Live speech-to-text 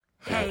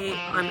Hey,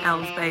 I'm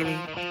Elles Bailey,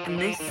 and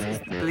this is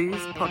the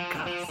Blues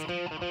Podcast.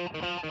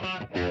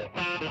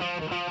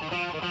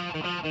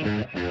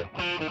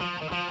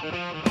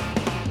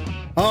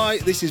 Hi,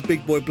 this is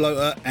Big Boy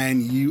Bloater,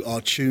 and you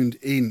are tuned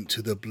in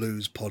to the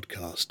Blues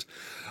Podcast.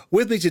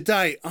 With me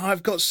today,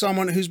 I've got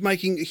someone who's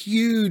making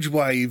huge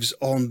waves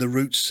on the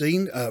roots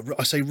scene.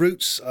 I say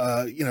roots,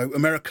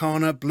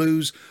 Americana,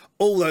 blues,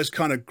 all those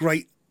kind of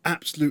great,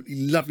 absolutely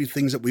lovely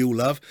things that we all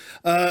love.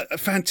 A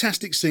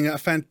fantastic singer, a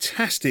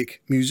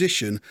fantastic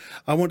musician.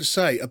 I want to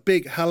say a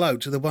big hello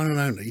to the one and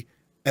only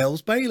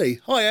Elles Bailey.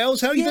 Hi, Els.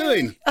 How are you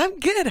doing? I'm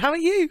good. How are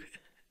you?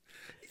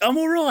 I'm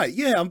all right.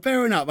 Yeah, I'm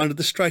bearing up under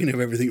the strain of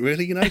everything,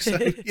 really. So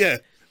yeah.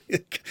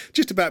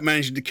 Just about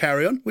managing to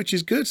carry on, which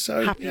is good.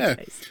 So Happy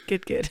days.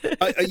 Good.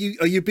 Are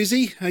you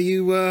busy? Are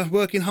you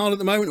working hard at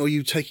the moment, or are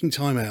you taking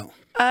time out?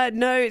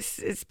 No,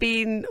 it's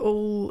been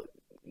all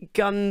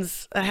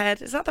guns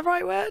ahead. Is that the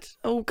right word?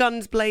 All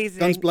guns blazing.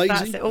 Guns blazing.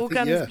 That's it. All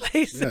guns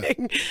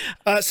blazing.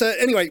 Yeah. So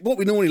anyway, what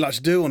we normally like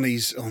to do on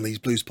these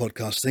blues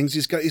podcast things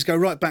is go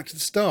right back to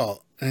the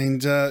start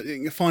and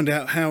find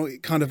out how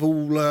it kind of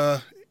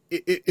all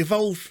it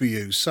evolved for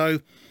you.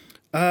 So.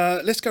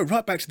 Let's go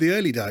right back to the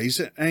early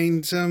days.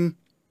 And,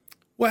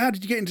 how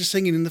did you get into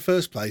singing in the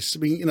first place? I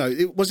mean,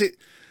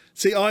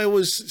 see, I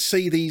always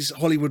see these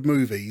Hollywood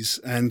movies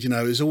and,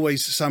 there's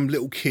always some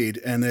little kid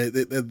and they're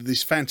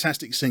this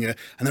fantastic singer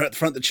and they're at the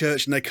front of the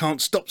church and they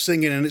can't stop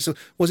singing. And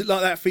was it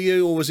like that for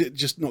you, or was it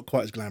just not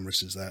quite as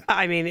glamorous as that?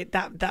 I mean,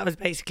 that was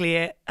basically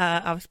it.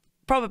 I was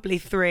probably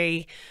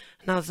 3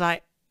 and I was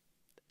like,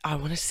 I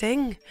want to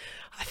sing.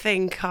 I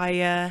think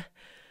I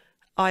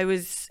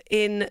was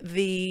in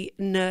the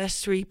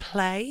nursery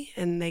play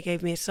and they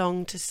gave me a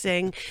song to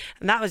sing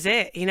and that was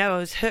it. I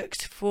was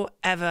hooked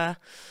forever.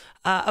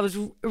 I was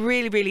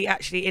really, really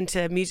actually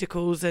into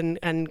musicals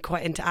and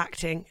quite into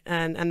acting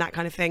and that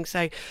kind of thing.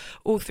 So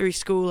all through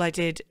school I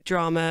did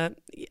drama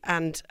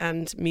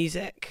and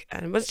music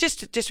and was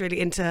just really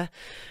into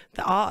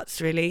the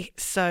arts, really.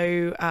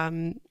 So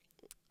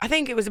I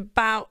think it was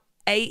about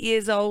 8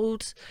 years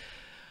old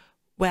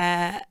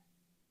where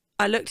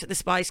I looked at the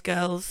Spice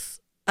Girls.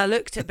 I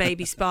looked at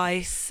Baby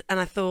Spice and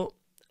I thought,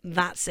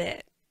 that's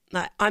it.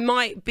 Like, I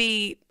might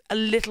be a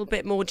little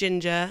bit more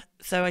ginger,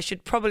 so I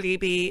should probably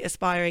be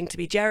aspiring to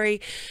be Jerry.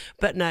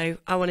 But no,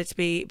 I wanted to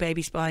be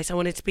Baby Spice. I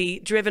wanted to be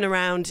driven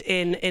around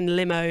in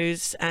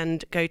limos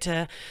and go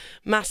to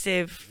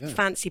massive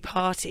fancy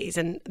parties.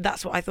 And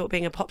that's what I thought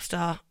being a pop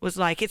star was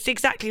like. It's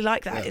exactly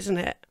like that, isn't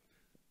it?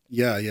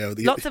 Yeah.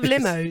 Lots of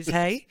limos,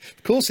 hey?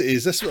 Of course it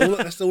is. That's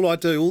all I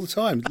do all the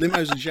time.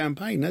 Limos and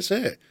champagne, that's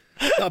it.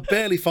 I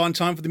barely find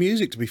time for the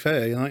music, to be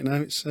fair.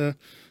 It's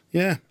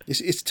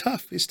it's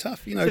tough. It's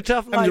tough. It's a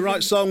tough having life, to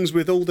write songs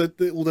with all the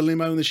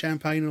limo and the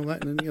champagne and all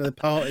that, and the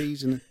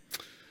parties, and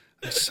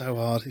it's so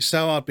hard. It's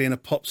so hard being a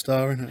pop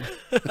star, isn't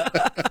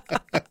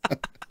it?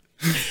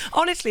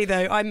 Honestly,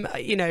 though,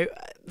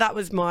 that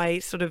was my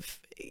sort of,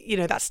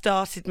 that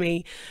started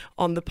me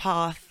on the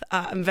path.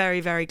 I'm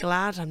very, very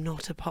glad I'm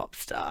not a pop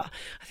star.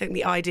 I think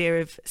the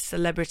idea of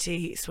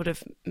celebrity sort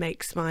of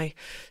makes my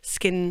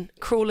skin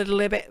crawl a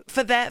little bit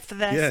for their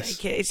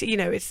sake.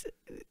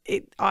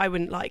 I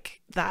wouldn't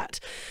like that.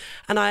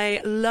 And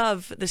I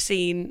love the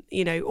scene,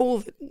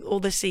 all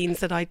the scenes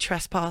that I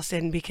trespass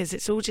in, because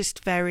it's all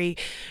just very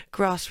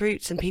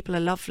grassroots and people are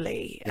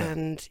lovely. Yeah.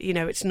 And,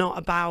 it's not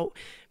about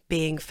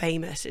being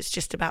famous. It's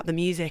just about the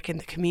music and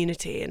the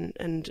community and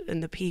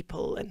the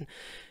people and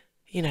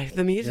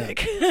the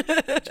music.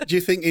 Yeah. Do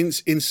you think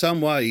in some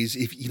ways,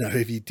 if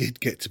you did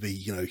get to be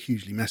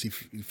hugely massive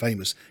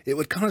famous, it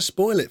would kind of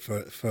spoil it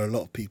for a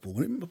lot of people,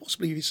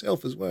 possibly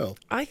yourself as well?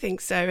 I think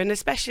so, and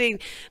especially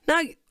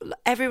now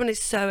everyone is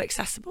so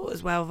accessible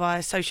as well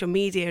via social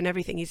media and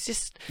everything. It's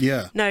just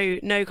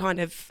no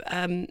kind of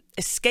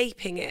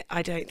escaping it.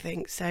 I don't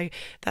think so.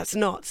 That's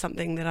not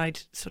something that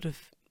I'd sort of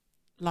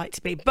like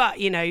to be, but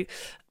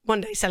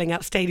one day selling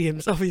out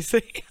stadiums,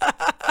 obviously.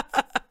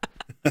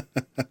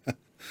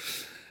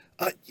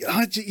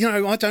 I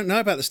don't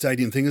know about the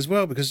stadium thing as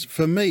well, because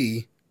for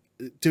me,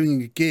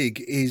 doing a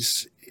gig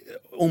is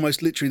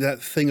almost literally that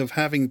thing of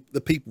having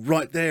the people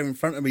right there in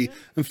front of me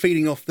and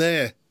feeding off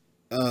their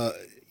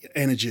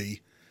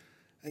energy.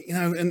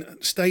 And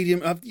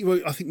stadium, I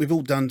think we've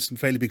all done some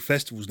fairly big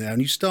festivals now,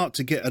 and you start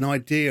to get an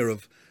idea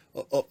of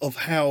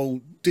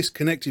how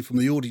disconnected from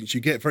the audience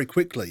you get very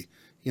quickly.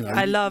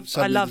 I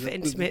love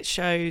intimate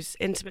shows.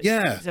 Intimate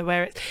shows are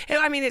where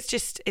it's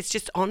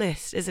just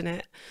honest, isn't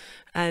it?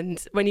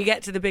 And when you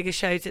get to the bigger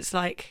shows, it's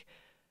like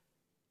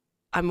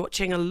I'm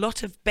watching a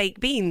lot of baked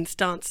beans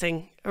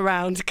dancing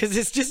around because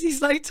it's just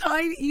so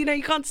tiny. You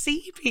can't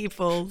see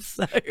people.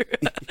 So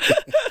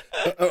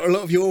a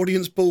lot of your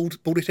audience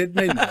bald-headed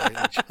men, by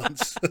any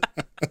chance?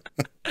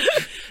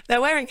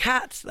 They're wearing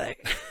hats though.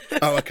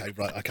 Oh, okay,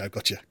 right, okay,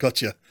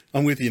 gotcha.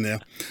 I'm with you now.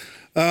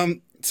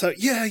 So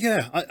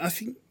yeah, I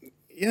think.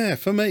 yeah,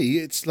 for me,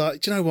 it's like,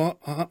 do you know what?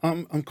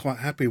 I'm quite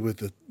happy with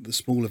the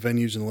smaller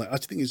venues and all that. I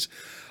think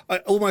I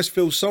almost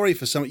feel sorry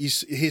for some. You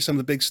hear some of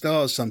the big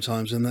stars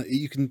sometimes, and that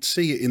you can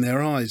see it in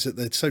their eyes that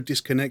they're so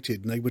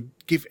disconnected, and they would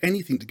give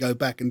anything to go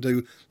back and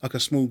do like a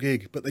small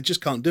gig, but they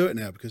just can't do it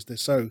now because they're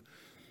so,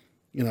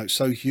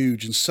 so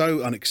huge and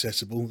so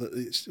inaccessible that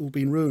it's all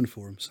been ruined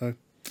for them. So.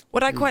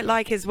 What I quite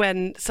like is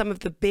when some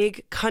of the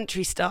big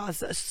country stars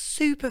that are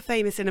super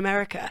famous in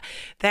America,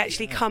 they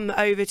actually come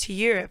over to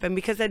Europe, and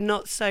because they're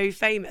not so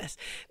famous,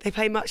 they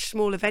play much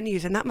smaller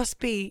venues, and that must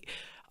be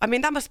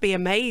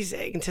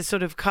amazing to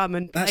sort of come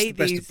and play these.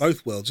 That's the best of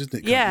both worlds, isn't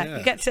it? Yeah,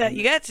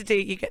 you get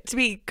to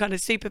be kind of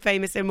super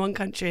famous in one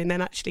country and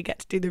then actually get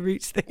to do the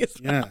roots thing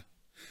as well. Yeah.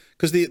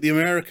 Because the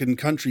American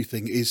country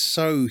thing is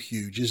so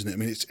huge, isn't it? I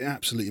mean, it's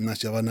absolutely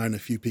massive. I've known a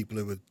few people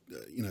who were,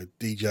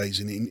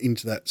 DJs and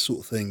into that sort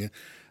of thing.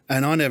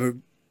 And I never,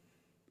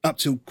 up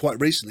till quite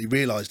recently,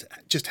 realised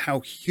just how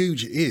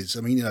huge it is.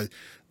 I mean,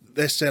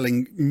 they're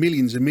selling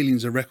millions and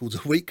millions of records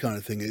a week kind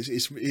of thing.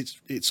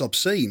 It's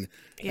obscene.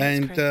 Yeah,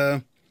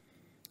 and,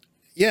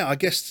 I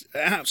guess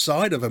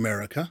outside of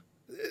America,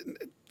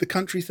 the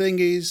country thing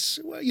is,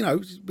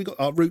 we got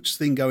our roots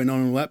thing going on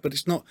and all that, but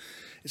it's not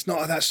at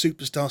that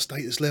superstar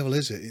status level,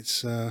 is it?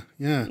 It's No,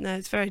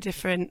 it's very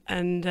different,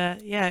 and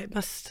it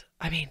must.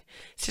 I mean,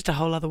 it's just a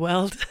whole other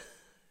world.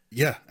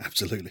 Yeah,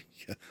 absolutely.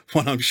 Yeah.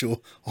 One I'm sure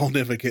I'll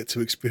never get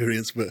to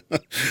experience, but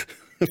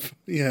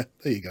yeah,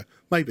 there you go.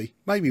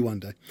 Maybe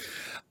one day.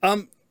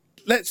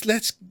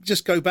 Let's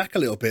just go back a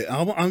little bit.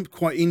 I'm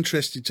quite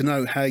interested to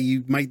know how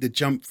you made the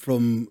jump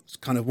from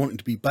kind of wanting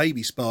to be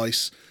Baby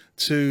Spice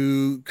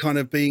to kind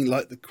of being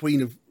like the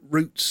queen of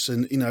roots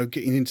and,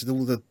 getting into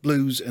all the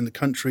blues and the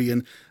country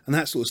and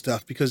that sort of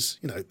stuff, because,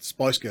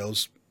 Spice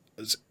Girls,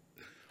 as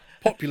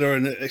popular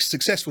and as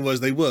successful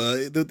as they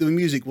were, the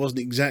music wasn't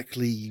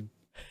exactly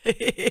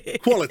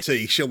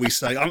quality, shall we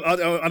say. I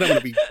don't want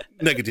to be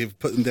negative,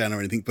 put them down or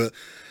anything, but...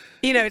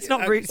 it's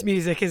not roots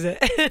music, is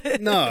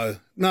it? No.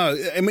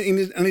 I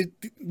mean,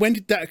 when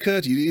did that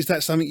occur to you? Is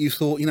that something you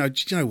thought, do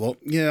you know what?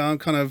 Yeah,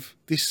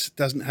 this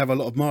doesn't have a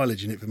lot of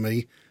mileage in it for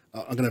me.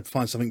 I'm going to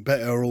find something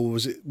better, or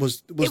was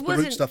the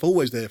root stuff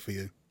always there for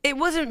you? It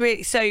wasn't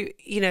really. So,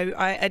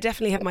 I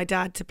definitely have my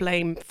dad to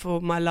blame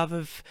for my love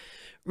of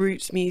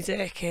roots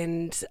music,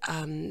 and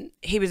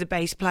he was a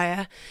bass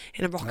player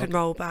in a rock and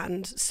roll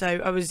band. So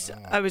I was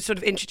sort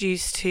of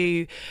introduced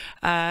to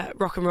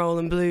rock and roll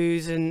and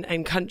blues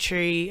and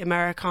country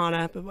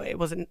Americana, but it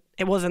wasn't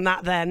that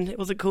then. It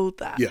wasn't called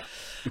that.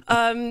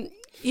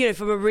 Yeah.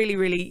 From a really,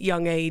 really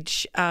young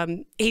age,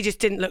 he just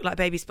didn't look like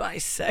Baby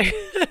Spice. So,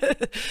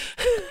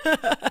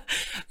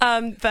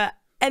 but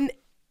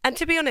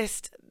to be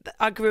honest,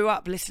 I grew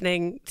up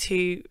listening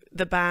to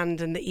the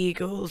band and the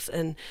Eagles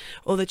and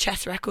all the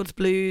Chess Records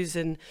blues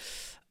and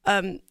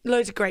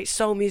loads of great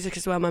soul music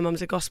as well. My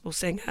mum's a gospel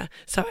singer,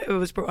 so I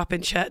was brought up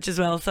in church as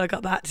well, so I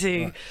got that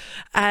too. Right.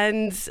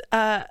 And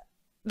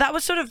that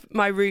was sort of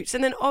my roots.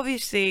 And then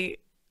obviously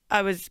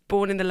I was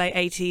born in the late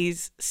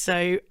 80s,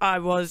 so I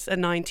was a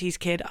 90s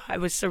kid. I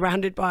was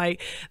surrounded by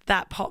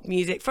that pop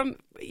music from,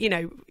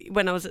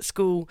 when I was at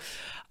school.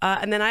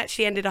 And then I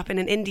actually ended up in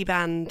an indie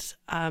band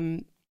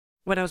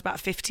when I was about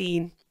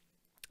 15.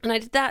 And I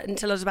did that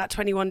until I was about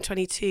 21,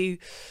 22.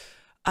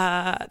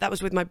 That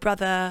was with my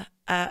brother.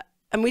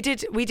 And we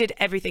did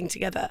everything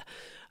together.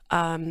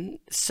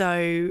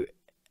 So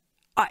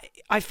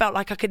I felt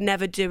like I could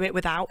never do it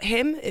without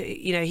him.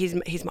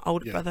 He's my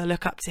older brother. I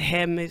look up to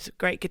him. He's a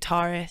great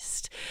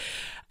guitarist.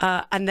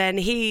 And then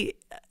he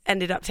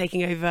ended up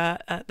taking over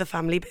the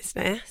family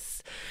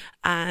business.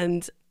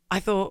 And I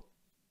thought,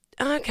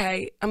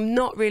 okay, I'm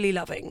not really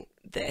loving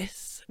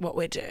what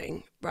we're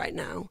doing right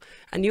now.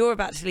 And you're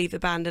about to leave the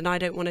band and I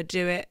don't want to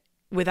do it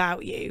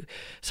without you.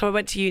 So I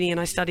went to uni and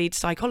I studied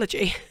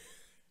psychology.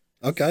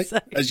 Okay,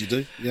 as you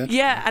do, yeah.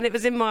 Yeah, and it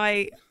was in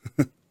my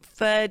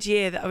third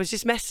year that I was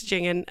just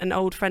messaging an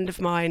old friend of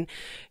mine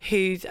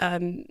who's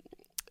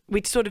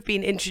we'd sort of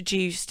been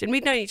introduced, and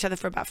we'd known each other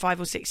for about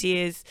 5 or 6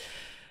 years,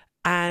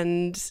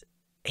 and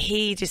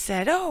he just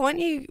said, "Oh, why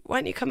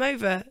don't you come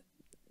over?"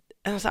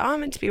 And I was like, "I'm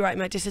meant to be writing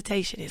my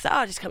dissertation." He's like,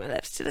 "Oh, just come over.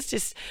 Let's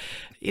just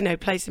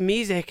play some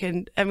music,"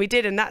 and we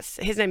did, and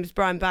his name is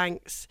Brian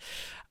Banks,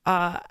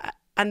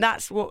 and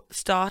that's what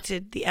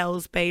started the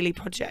Elles Bailey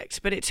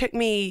project. But it took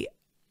me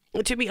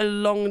a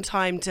long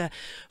time to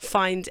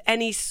find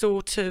any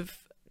sort of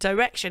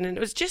direction, and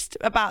it was just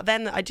about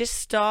then that I just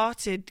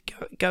started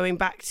going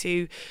back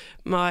to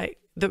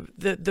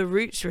the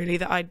roots really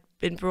that I'd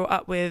been brought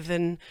up with,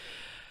 and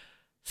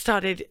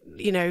started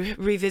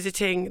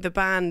revisiting the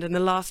band and the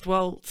Last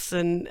Waltz,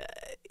 and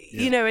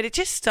and it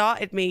just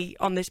started me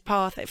on this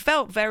path. It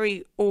felt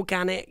very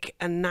organic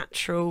and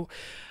natural.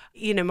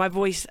 My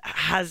voice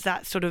has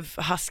that sort of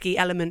husky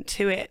element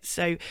to it,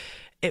 so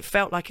it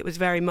felt like it was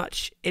very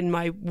much in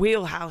my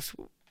wheelhouse,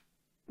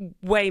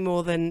 way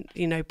more than,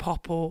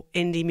 pop or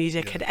indie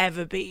music had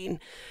ever been.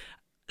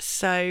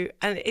 So,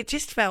 and it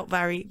just felt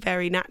very,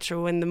 very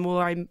natural. And the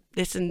more I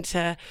listened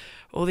to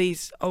all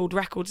these old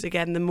records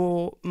again, the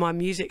more my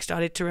music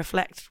started to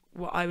reflect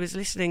what I was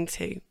listening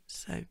to.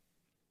 So,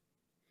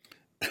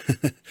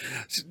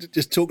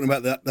 just talking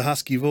about the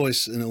husky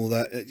voice and all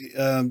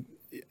that.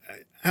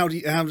 How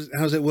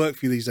does it work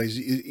for you these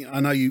days? I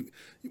know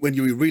when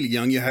you were really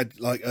young, you had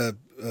like a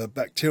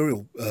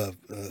bacterial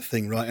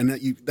thing, right?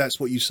 And that's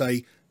what you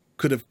say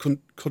could have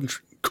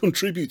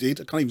contributed.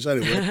 I can't even say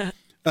the word.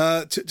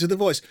 To the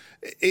voice.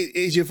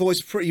 Is your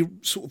voice pretty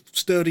sort of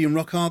sturdy and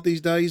rock hard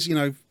these days?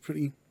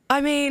 Pretty. I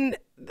mean,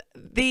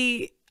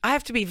 I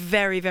have to be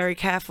very, very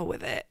careful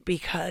with it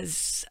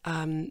because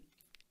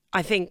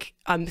I think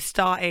I'm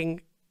starting.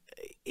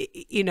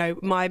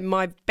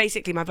 My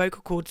basically my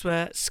vocal cords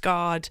were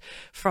scarred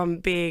from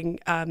being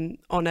on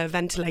a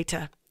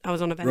ventilator. I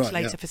was on a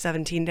ventilator for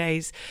 17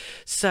 days.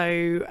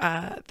 So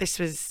this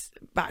was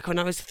back when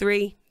I was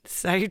 3.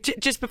 So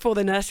just before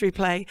the nursery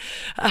play.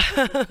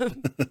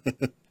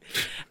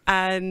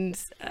 And,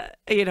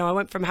 I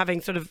went from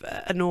having sort of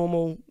a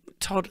normal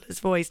toddler's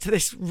voice to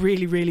this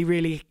really, really,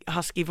 really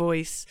husky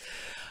voice.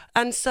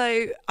 And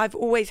so I've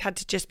always had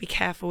to just be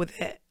careful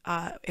with it.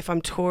 If I'm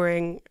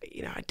touring,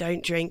 I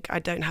don't drink, I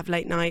don't have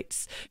late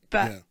nights.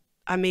 But,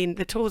 I mean,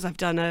 the tours I've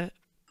done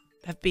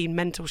have been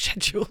mental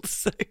schedules.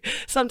 So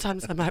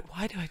sometimes I'm like,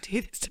 why do I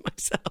do this to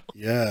myself?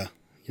 Yeah.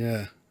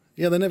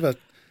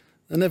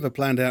 They're never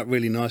planned out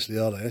really nicely,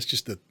 are they? That's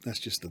just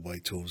the way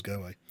tours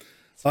go.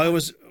 I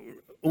always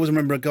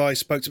remember a guy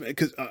spoke to me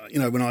because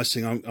when I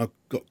sing, I've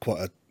got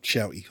quite a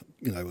shouty.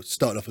 It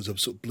started off as a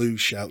sort of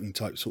blues shouting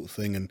type sort of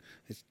thing, and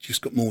it's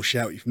just got more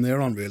shouty from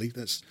there on. Really,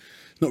 it's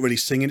not really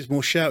singing; it's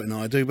more shouting than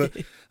I do. But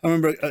I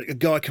remember a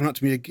guy coming up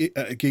to me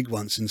at a gig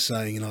once and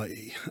saying,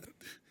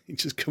 he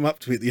just come up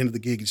to me at the end of the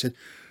gig and said,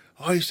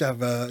 "I used to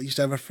have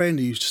a friend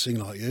who used to sing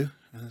like you,"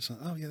 and I was like,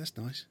 "Oh yeah, that's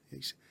nice."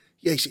 He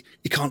said,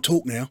 he can't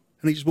talk now.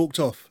 And he just walked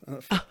off. And I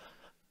thought,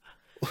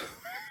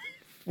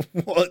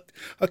 what?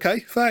 Okay,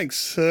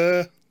 thanks.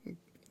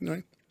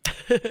 Like,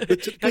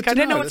 I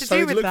don't know what to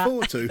do with that.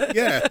 Forward to.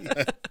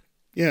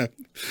 Yeah.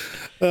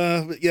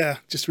 But yeah,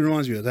 just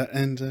reminds me of that.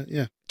 And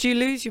yeah. Do you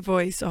lose your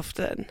voice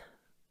often?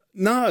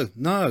 No.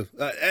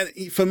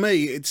 For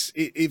me, it's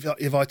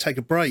if I take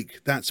a break,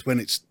 that's when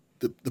it's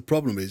the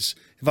problem is.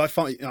 If I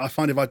find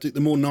if I do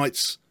the more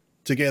nights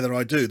together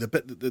I do, the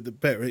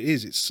better it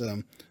is. It's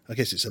I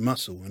guess it's a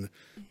muscle, and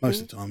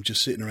most of the time I'm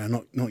just sitting around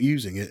not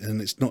using it,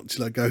 and it's not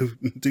till I go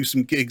and do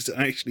some gigs that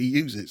I actually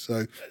use it.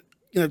 So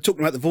talking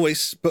about the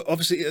voice, but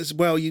obviously as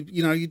well, you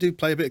do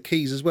play a bit of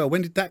keys as well.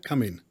 When did that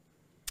come in?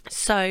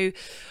 So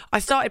I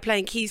started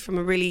playing keys from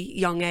a really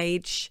young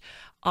age.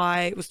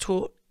 I was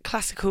taught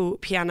classical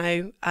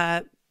piano,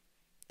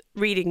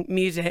 reading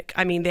music.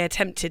 I mean, they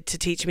attempted to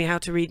teach me how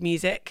to read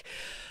music.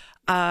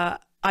 I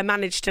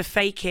managed to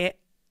fake it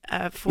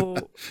for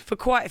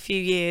quite a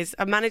few years.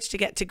 I managed to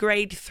get to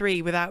grade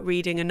 3 without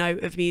reading a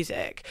note of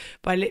music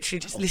by literally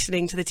just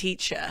listening to the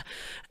teacher,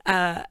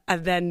 and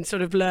then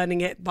sort of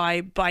learning it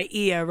by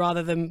ear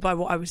rather than by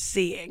what I was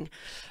seeing.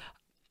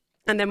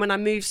 And then when I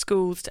moved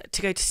schools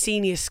to go to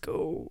senior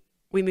school,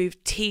 we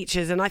moved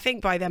teachers, and I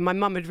think by then my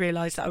mum had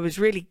realised that I was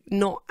really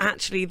not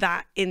actually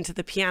that into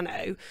the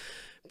piano,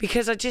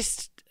 because I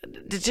just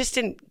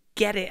didn't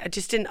get it. I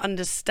just didn't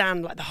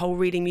understand like the whole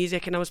reading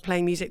music, and I was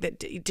playing music that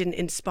didn't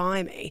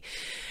inspire me.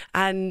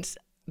 But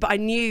I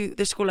knew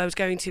the school I was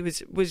going to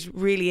was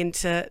really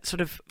into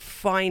sort of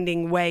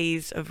finding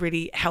ways of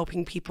really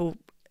helping people,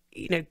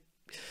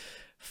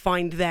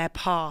 find their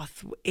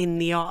path in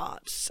the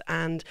arts.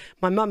 And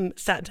my mum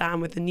sat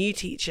down with the new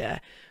teacher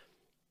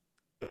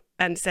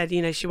and said,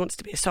 she wants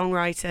to be a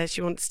songwriter,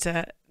 she wants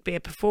to be a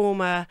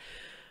performer,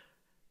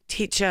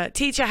 teach her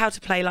how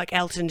to play like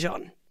Elton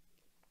John.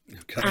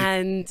 Okay.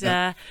 And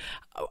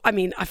I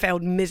mean, I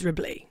failed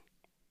miserably.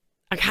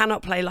 I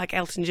cannot play like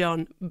Elton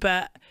John,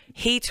 but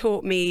he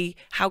taught me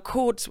how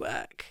chords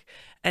work,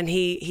 and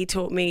he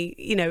taught me,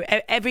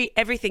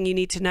 everything you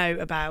need to know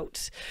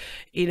about,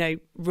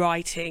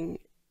 writing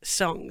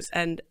songs.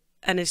 And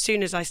as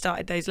soon as I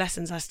started those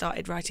lessons, I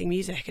started writing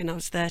music, and I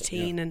was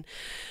 13, and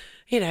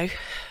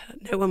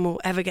no one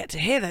will ever get to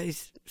hear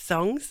those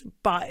songs,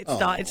 but it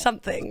started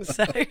something.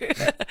 So,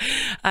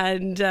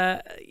 and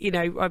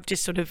I've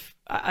just sort of,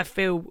 I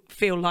feel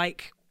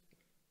like,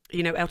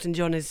 Elton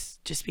John has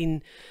just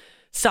been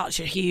such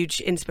a huge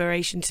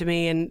inspiration to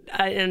me,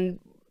 and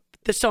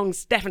the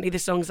songs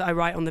that I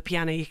write on the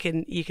piano, you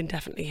can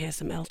definitely hear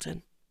some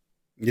Elton.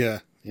 Yeah,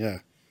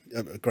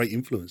 a great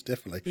influence,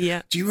 definitely.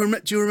 Yeah. Do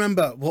you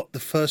remember what the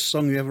first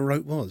song you ever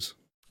wrote was?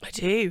 I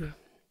do.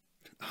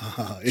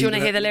 Do you want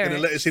to hear the lyrics?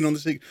 Going to let us in on the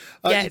secret?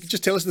 Yeah,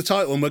 just tell us the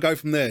title and we'll go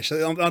from there. So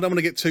I don't want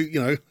to get too,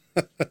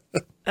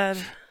 I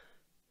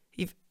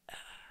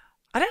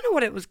don't know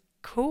what it was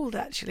called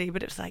actually,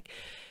 but it was like,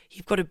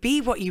 you've got to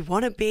be what you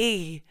want to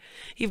be.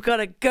 You've got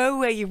to go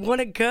where you want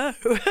to go.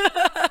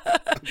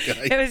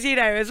 Okay.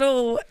 It was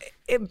all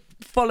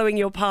following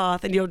your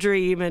path and your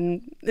dream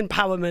and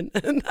empowerment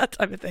and that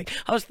type of thing.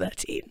 I was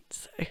 13,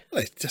 so.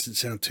 Well, it doesn't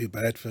sound too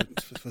bad for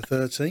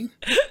 13.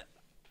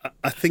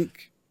 I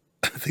think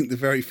the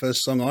very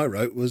first song I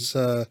wrote was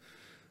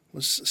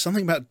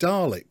something about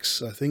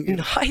Daleks. I think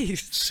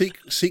Nice.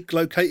 Seek,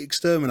 locate,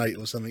 exterminate,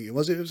 or something. It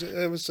was.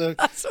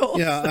 That's awesome.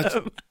 Yeah,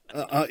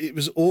 it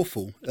was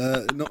awful.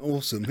 Not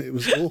awesome. It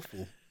was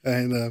awful.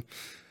 And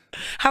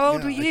how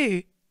old were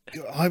you?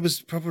 I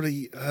was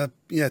probably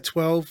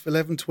 12,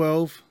 11,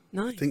 12.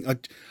 Nice.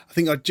 I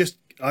think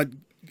I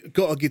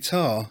got a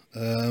guitar.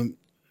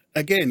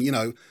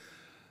 Again,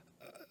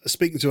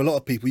 speaking to a lot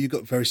of people, you've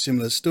got a very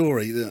similar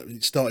story.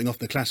 Starting off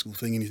the classical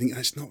thing, and you think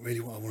that's not really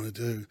what I want to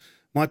do.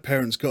 My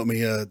parents got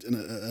me a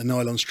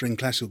nylon string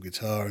classical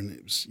guitar, and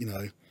it was,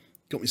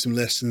 got me some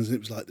lessons, and it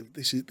was like,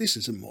 this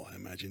isn't what I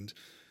imagined.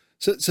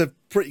 So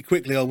pretty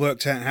quickly I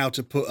worked out how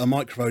to put a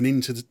microphone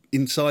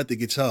inside the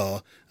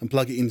guitar and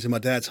plug it into my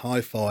dad's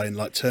hi-fi and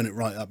like turn it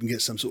right up and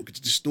get some sort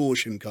of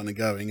distortion kind of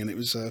going. And it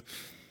was,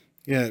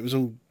 it was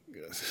all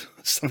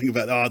something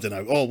about, I don't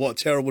know. Oh, what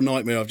a terrible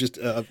nightmare. I've just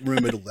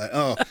remembered all that.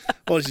 Oh,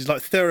 this is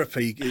like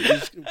therapy.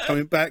 It's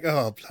coming back.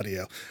 Oh, bloody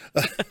hell.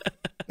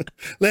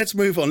 Let's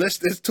move on. Let's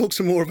talk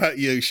some more about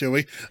you, shall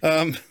we?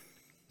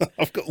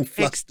 I've got all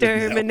flustered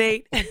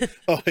Exterminate. now.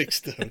 Oh,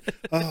 exterminate.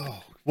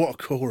 Oh, what a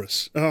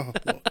chorus. Oh,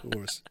 what a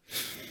chorus.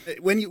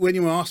 When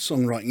you are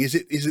songwriting, is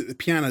it the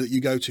piano that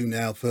you go to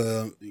now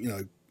for,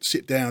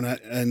 sit down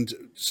and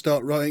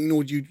start writing,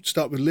 or do you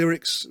start with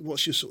lyrics?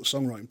 What's your sort of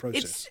songwriting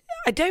process?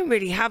 I don't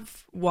really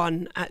have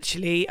one,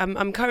 actually.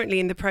 I'm currently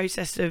in the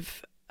process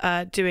of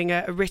doing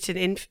a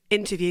written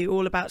interview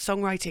all about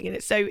songwriting, and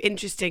it's so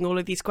interesting, all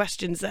of these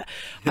questions that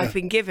I've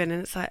been given,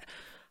 and it's like,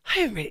 I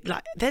don't really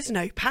there's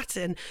no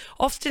pattern.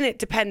 Often it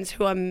depends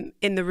who I'm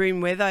in the room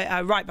with.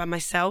 I write by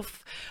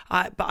myself,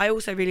 but I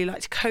also really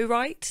like to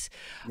co-write.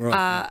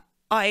 Right.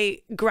 I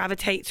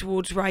gravitate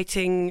towards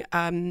writing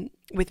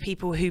with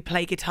people who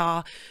play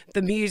guitar.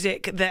 The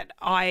music that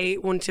I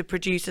want to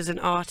produce as an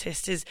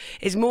artist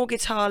is more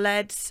guitar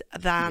led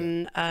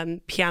than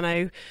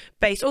piano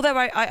based. Although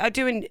I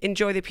do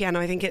enjoy the piano.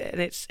 I think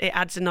it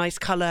adds a nice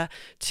colour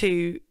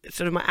to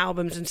sort of my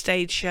albums and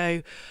stage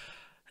show.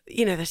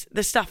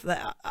 The stuff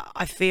that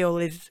I feel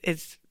is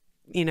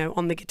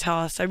on the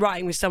guitar. So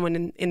writing with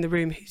someone in the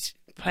room who's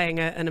playing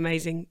an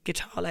amazing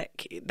guitar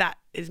lick, that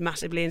is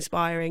massively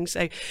inspiring.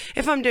 So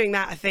if I'm doing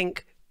that, I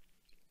think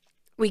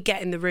we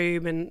get in the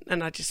room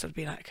and I just sort of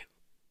be like,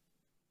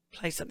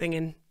 play something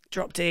in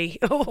drop D,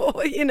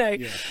 or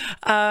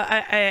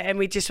and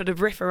we just sort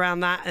of riff around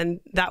that, and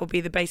that will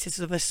be the basis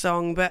of a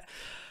song. But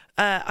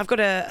I've got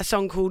a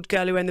song called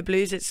Girl Who Owned the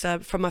Blues. It's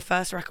from my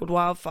first record,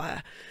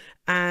 Wildfire,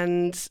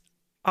 and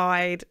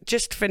I'd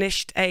just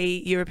finished a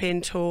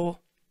European tour.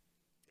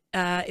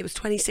 It was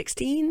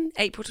 2016,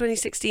 April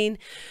 2016.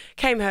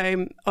 Came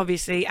home,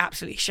 obviously,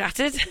 absolutely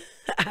shattered,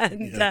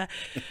 and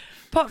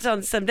popped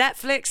on some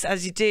Netflix,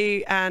 as you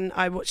do, and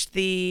I watched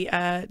the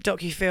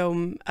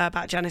docu-film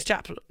about Janis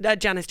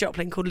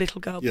Joplin called Little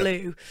Girl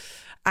Blue.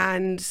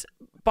 And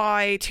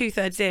by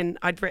 2/3 in,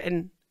 I'd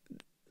written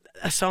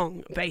a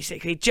song,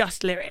 basically,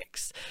 just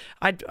lyrics.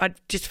 I'd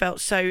just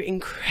felt so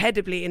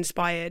incredibly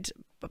inspired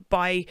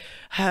by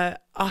her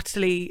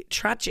utterly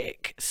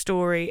tragic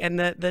story and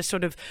the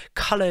sort of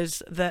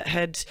colours that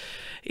had,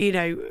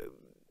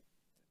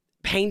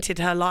 painted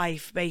her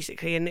life,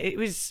 basically. And it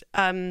was,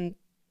 I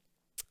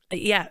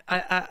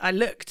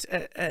looked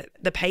at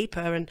the paper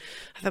and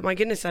I thought, my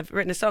goodness, I've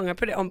written a song. I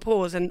put it on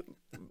pause and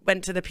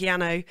went to the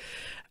piano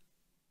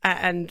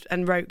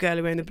and wrote Girl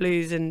Who Owned the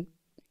Blues. And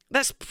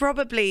that's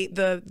probably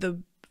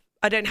the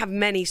I don't have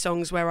many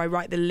songs where I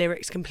write the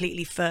lyrics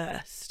completely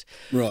first.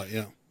 Right,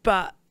 yeah.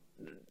 But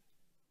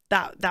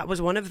that was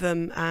one of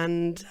them,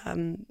 and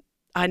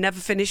I never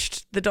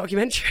finished the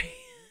documentary.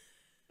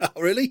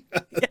 Oh, really?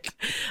 Yeah,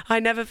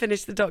 I never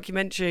finished the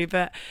documentary,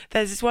 but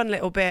there's this one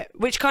little bit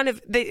which kind of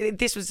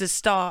this was the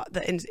start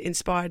that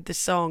inspired the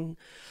song.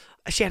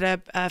 She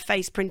had her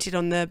face printed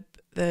on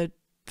the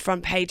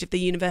front page of the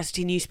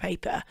university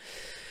newspaper,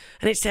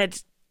 and it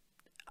said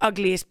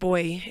ugliest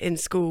boy in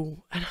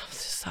school, and I was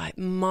just like,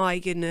 my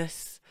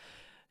goodness,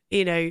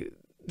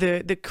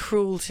 the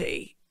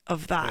cruelty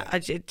of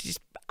that. It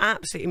just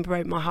absolutely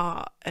broke my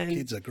heart. And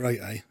kids are great,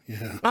 eh?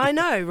 Yeah. I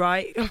know,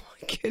 right? Oh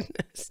my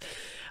goodness.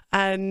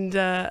 And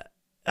like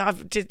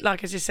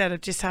I just said,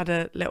 I've just had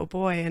a little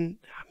boy, and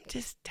I'm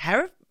just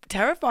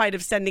terrified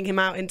of sending him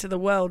out into the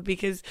world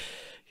because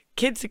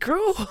kids are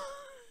cruel.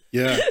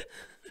 Yeah,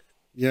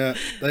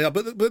 they are.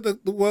 But the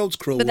world's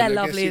cruel. But they're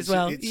lovely as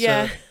well.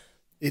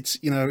 It's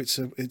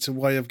it's a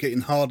way of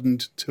getting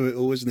hardened to it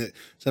all, isn't it?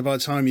 So by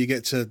the time you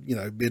get to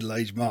middle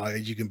age, my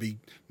age, you can be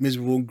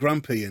miserable and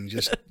grumpy and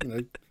just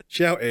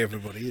shout at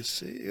everybody.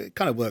 It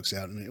kind of works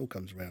out, and it all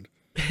comes around.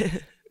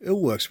 It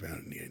all works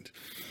around in the end.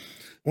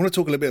 I want to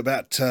talk a little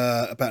bit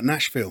about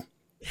Nashville,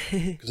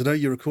 because I know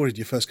you recorded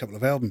your first couple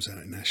of albums out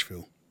in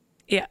Nashville.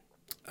 Yeah.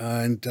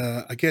 And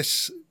I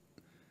guess,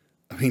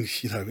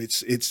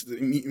 it's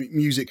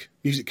music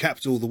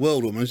capital of the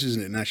world almost,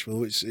 isn't it?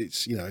 Nashville.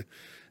 It's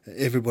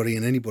everybody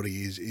and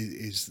anybody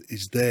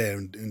is there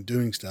and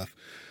doing stuff.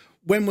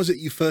 When was it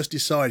you first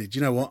decided,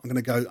 you know what, I'm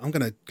going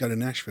to go to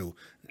Nashville?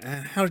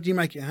 How did you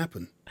make it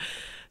happen?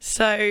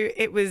 So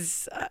it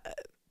was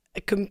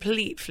a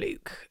complete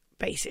fluke,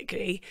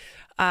 basically.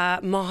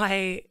 My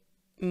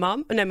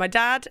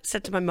dad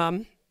said to my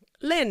mum,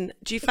 Lynn,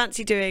 do you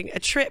fancy doing a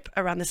trip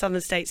around the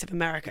southern states of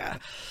America?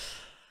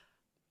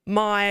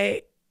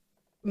 My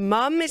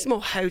mum is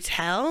more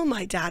hotel.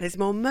 My dad is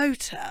more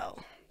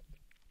motel.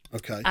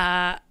 Okay.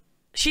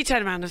 She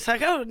turned around and was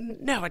like, oh,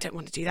 no, I don't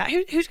want to do that.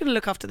 Who's going to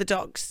look after the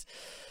dogs?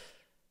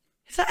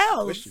 Is that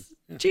Elles?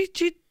 Yeah.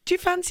 Do you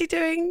fancy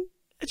doing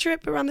a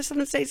trip around the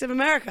southern states of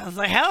America? I was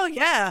like, hell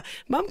yeah.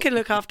 Mum can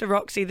look after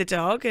Roxy the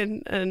dog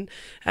and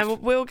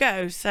we'll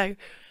go. So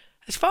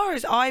as far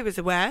as I was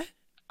aware,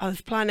 I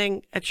was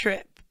planning a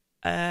trip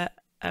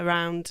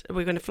around.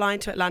 We're going to fly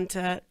into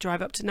Atlanta,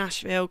 drive up to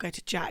Nashville, go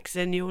to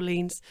Jackson, New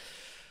Orleans.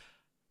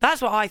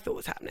 That's what I thought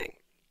was happening.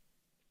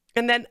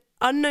 And then,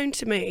 unknown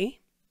to me,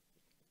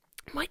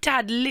 my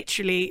dad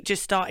literally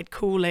just started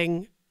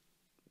calling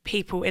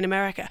people in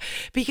America,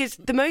 because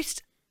the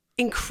most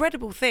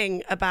incredible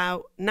thing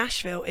about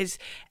Nashville is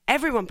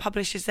everyone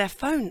publishes their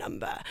phone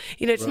number.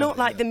 You know, it's not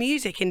like the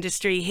music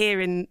industry here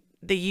in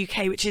the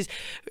UK, which is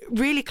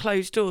really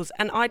closed doors.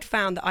 And I'd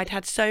found that I'd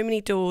had so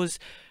many doors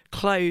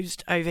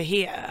closed over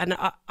here, and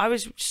I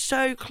was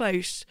so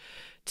close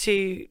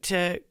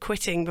to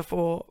quitting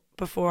before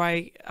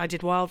I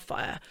did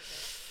Wildfire.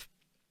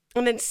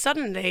 And then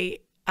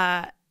suddenly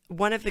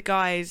one of the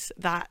guys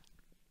that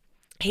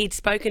he'd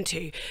spoken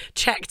to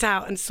checked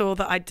out and saw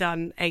that I'd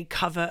done a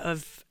cover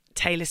of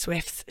Taylor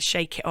Swift's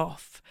Shake It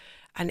Off,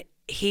 and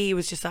he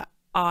was just like,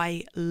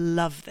 I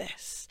love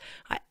this.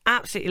 I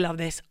absolutely love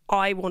this.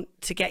 I want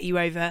to get you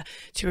over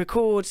to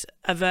record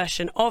a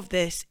version of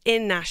this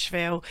in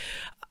Nashville,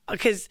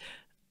 because,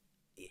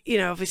 you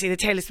know, obviously the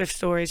Taylor Swift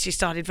story, she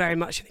started very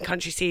much in the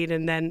country scene,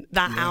 and then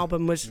that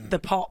album was the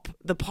pop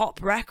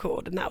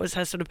record, and that was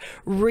her sort of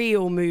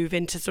real move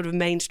into sort of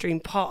mainstream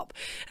pop.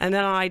 And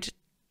then I'd,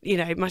 you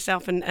know,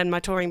 myself and my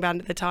touring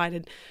band at the time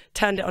had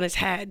turned it on its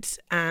head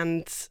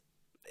and,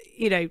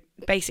 you know,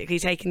 basically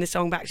taking the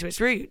song back to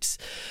its roots,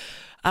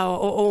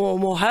 or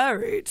more her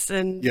roots.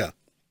 And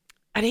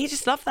he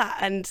just loved that.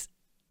 And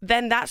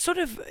then that sort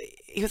of,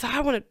 he was like, I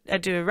want to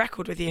do a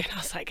record with you. And I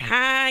was like,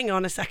 hang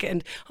on a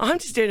second, I'm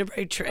just doing a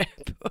road trip.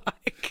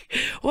 Like,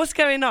 what's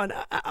going on?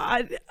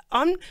 I'm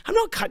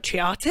not a country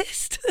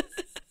artist.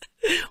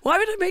 Why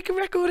would I make a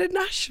record in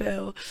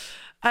Nashville?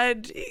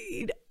 And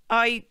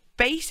I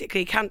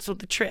basically cancelled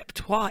the trip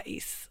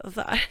twice. I was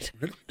like,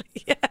 really?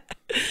 Yeah.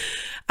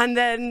 And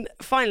then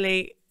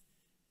finally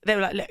they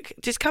were like, look,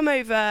 just come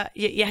over.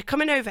 Yeah,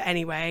 coming over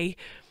anyway.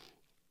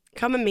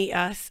 Come and meet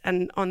us.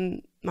 And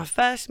on my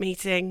first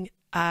meeting,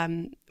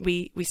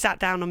 we sat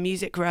down on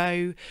Music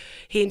Row.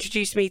 He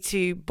introduced me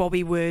to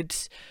Bobby Wood,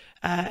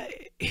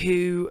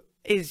 who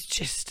is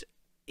just,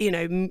 you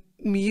know,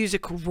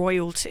 musical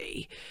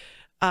royalty.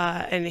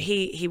 And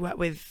he worked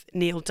with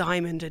Neil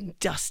Diamond and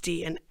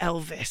Dusty and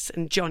Elvis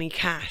and Johnny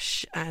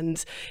Cash,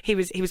 and he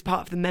was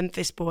part of the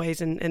Memphis Boys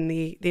and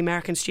the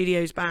American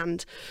Studios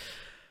band.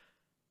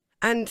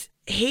 And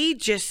he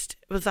just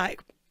was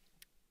like,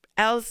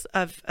 Els,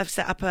 I've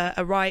set up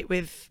a write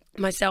with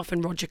myself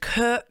and Roger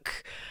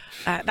Cook.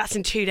 That's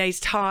in 2 days'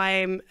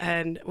 time,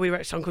 and we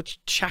wrote a song called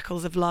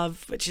Shackles of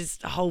Love, which is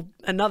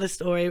another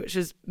story, which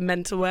was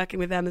mental, working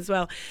with them as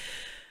well.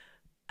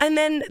 And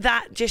then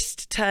that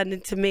just turned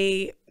into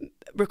me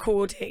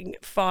recording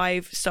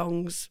 5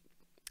 songs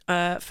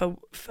for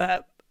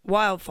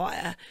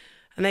Wildfire,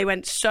 and they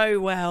went so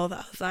well that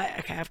I was like,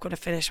 okay, I've got to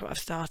finish what I've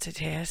started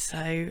here.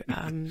 So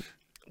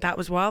that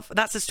was Wildfire.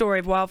 That's the story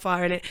of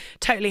Wildfire, and it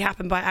totally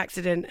happened by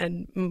accident,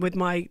 and with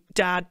my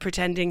dad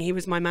pretending he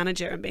was my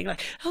manager and being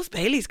like, Elles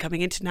Bailey's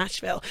coming into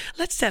Nashville,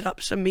 let's set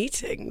up some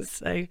meetings.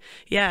 So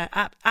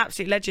yeah,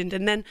 absolute legend.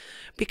 And then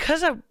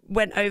because I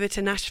went over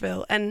to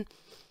Nashville, and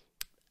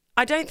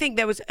I don't think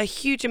there was a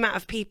huge amount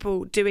of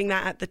people doing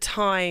that at the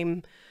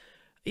time.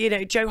 You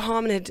know, Joe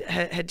Harmon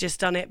had just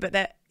done it, but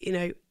there, you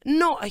know,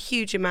 not a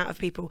huge amount of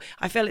people.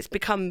 I feel it's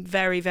become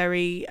very,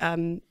 very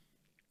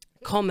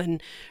common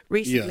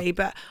recently,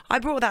 but I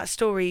brought that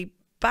story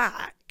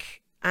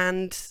back,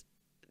 and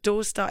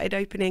doors started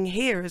opening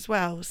here as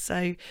well.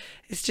 So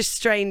it's just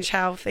strange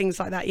how things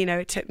like that, you know,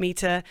 it took me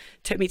to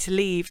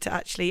leave to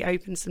actually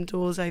open some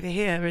doors over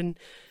here and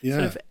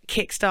sort of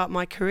kickstart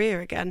my career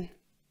again.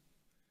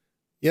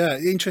 Yeah,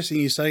 interesting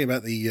you saying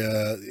about the,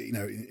 you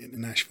know, in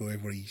Nashville,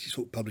 everybody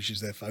sort of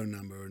publishes their phone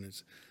number. And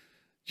do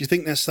you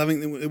think that's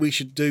something that we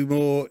should do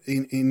more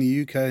in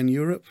the UK and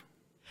Europe?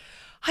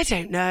 I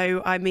don't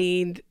know. I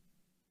mean,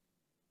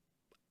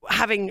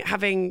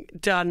 having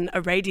done a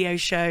radio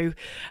show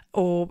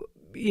or,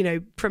 you know,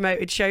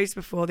 promoted shows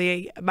before,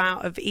 the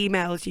amount of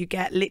emails you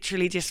get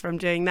literally just from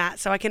doing that.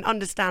 So I can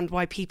understand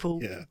why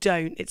people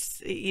don't.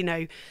 It's, you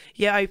know,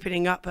 you're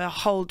opening up a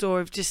whole door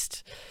of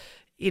just,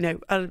 you know,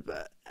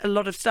 a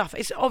lot of stuff.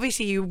 It's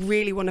obviously you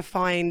really want to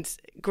find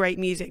great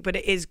music, but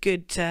it is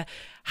good to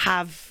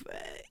have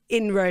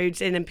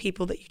inroads in and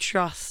people that you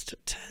trust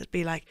to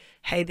be like,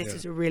 hey, this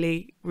is a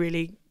really,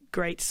 really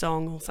great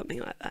song or something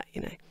like that,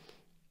 you know.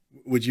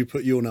 Would you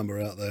put your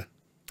number out there?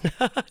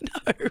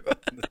 No.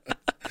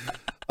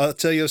 I'll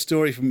tell you a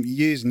story from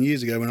years and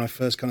years ago when I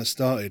first kind of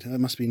started. It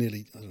must be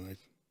nearly, I don't know,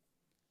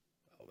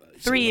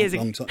 3 years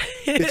ago. Long time.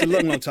 It's a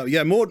long, long time.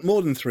 Yeah, more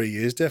than 3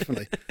 years,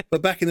 definitely.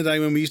 But back in the day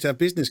when we used to have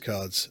business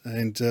cards,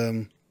 and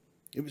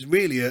it was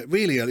really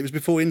early. It was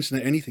before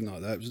internet, anything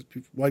like that. It was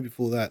way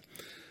before that.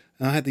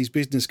 And I had these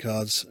business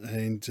cards,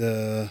 and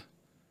I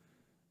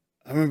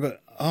remember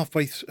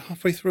halfway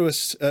through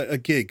a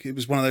gig. It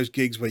was one of those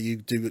gigs where you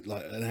do it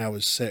like an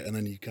hour's set, and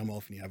then you come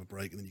off and you have a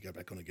break, and then you go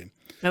back on again.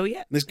 Oh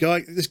yeah. And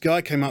this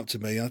guy came up to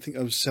me. I think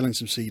I was selling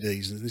some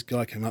CDs, and this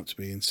guy came up to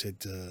me and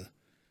said,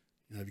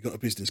 have you got a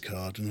business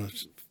card? And I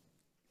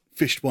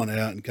fished one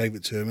out and gave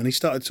it to him, and he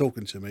started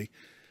talking to me.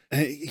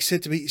 And he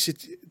said to me,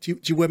 do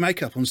you wear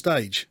makeup on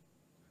stage?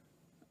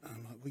 And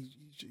I'm like, well,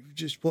 you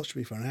just watched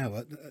me for an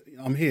hour.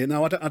 I'm here.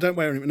 No, I don't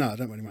wear any. No, I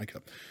don't wear any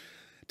makeup.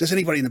 Does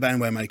anybody in the band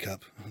wear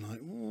makeup? I'm like,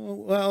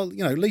 well,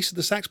 Lisa,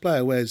 the sax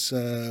player, wears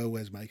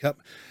makeup.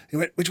 He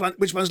went, which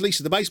one's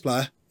Lisa, the bass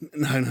player?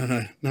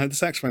 No, the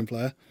saxophone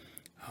player.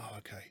 Oh,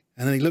 okay.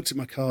 And then he looked at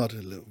my card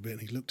a little bit,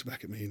 and he looked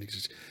back at me, and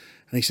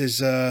he says,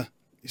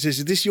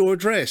 is this your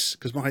address?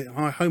 Because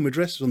my home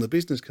address was on the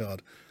business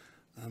card.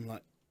 And I'm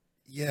like,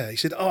 yeah. He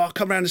said, I'll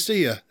come round to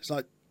see you. It's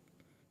like,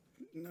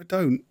 no,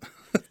 don't.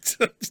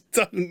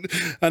 Don't.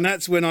 And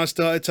that's when I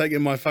started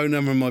taking my phone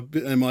number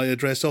and my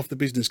address off the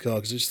business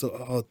card, because I just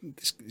thought,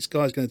 this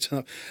guy's going to turn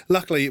up.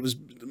 Luckily, it was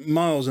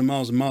miles and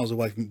miles and miles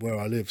away from where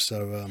I live,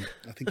 so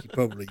I think he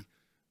probably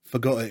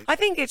forgot it. I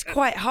think it's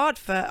quite hard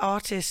for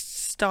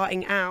artists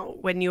starting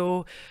out when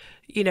you're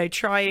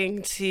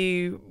trying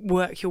to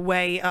work your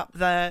way up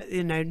the,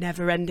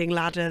 never-ending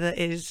ladder that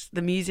is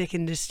the music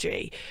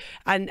industry,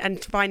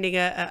 and finding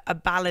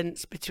a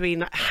balance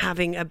between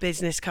having a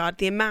business card.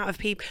 The amount of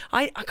people,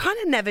 I kind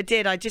of never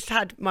did. I just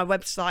had my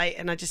website,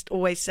 and I just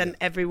always sent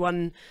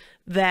everyone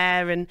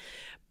there.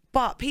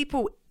 But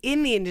people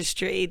in the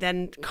industry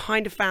then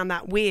kind of found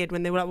that weird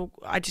when they were like, well,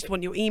 I just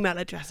want your email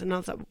address. And I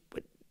was like,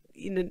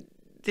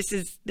 this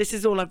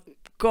is all I've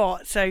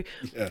got. So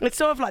it's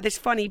sort of like this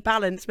funny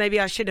balance. Maybe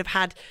I should have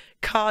had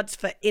cards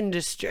for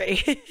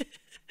industry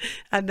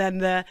and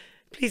then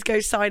please go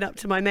sign up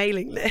to my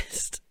mailing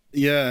list.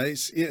 Yeah,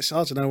 it's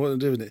hard to know what to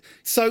do with it.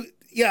 So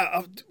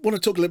I want to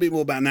talk a little bit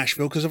more about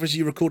Nashville, because obviously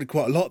you recorded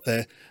quite a lot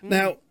there.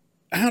 Now,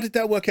 how did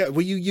that work out?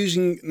 Were you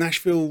using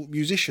Nashville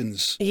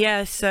musicians?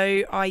 Yeah,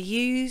 so I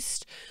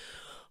used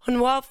on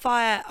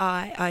Wildfire,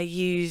 I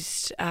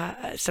used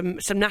some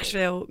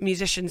Nashville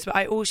musicians, but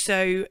I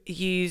also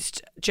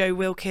used Joe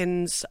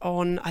Wilkins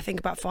on, I think,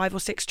 about 5 or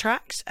 6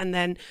 tracks, and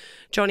then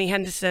Johnny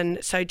Henderson.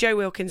 So Joe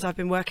Wilkins I've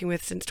been working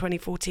with since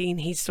 2014.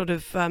 He's sort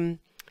of,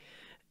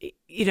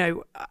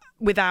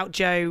 without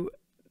Joe,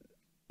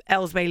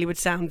 Elles Bailey would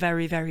sound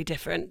very, very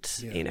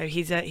different. Yeah.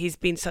 He's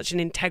been such an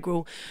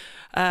integral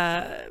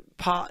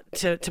part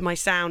to my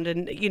sound,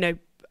 and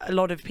a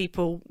lot of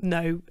people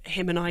know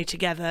him and I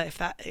together, if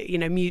that,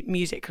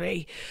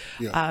 musically.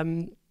 Yeah.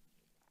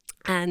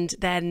 And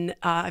then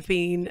I've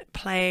been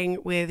playing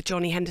with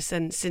Johnny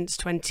Henderson since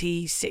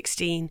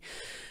 2016,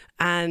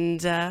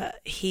 and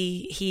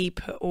he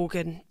put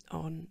organ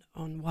on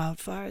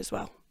Wildfire as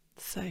well.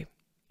 So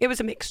it was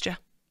a mixture.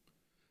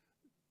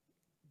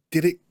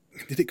 Did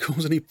it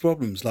cause any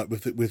problems, like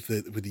with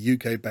the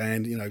UK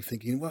band?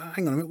 Thinking, well,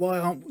 hang on a minute, why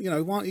aren't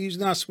you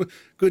using us? We're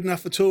good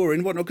enough for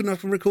touring. What, not good enough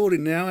for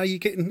recording now? Are you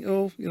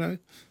getting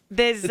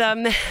There's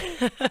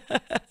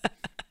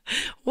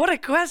what a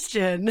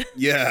question.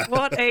 Yeah.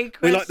 What a question.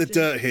 We like the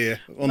dirt here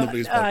on the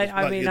Blues Podcast.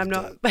 I mean, I'm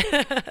not.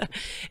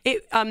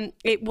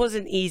 It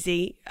wasn't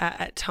easy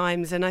at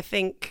times, and I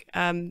think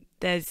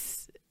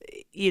there's,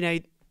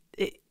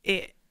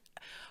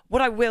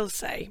 what I will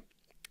say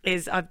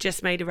is I've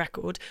just made a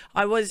record.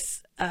 I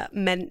was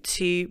meant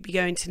to be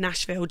going to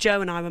Nashville.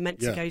 Joe and I were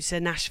meant to go to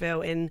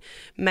Nashville in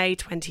May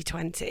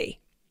 2020,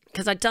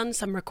 because I'd done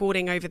some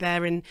recording over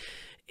there in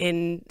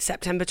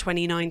September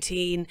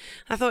 2019.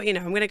 I thought,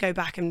 I'm going to go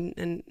back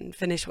and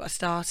finish what I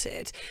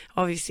started.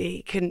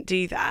 Obviously, couldn't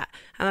do that.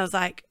 And I was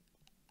like,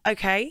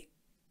 okay,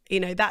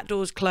 that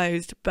door's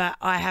closed, but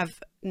I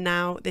have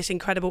now this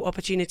incredible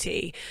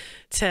opportunity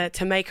to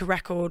make a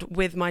record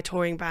with my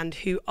touring band,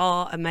 who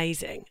are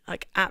amazing,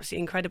 like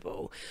absolutely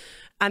incredible.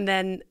 And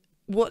then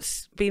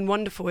what's been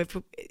wonderful,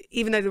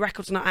 even though the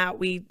record's not out,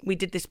 we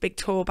did this big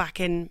tour back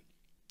in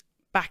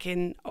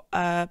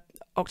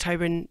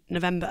October and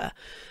November,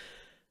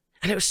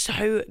 and it was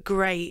so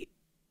great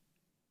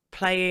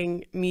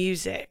playing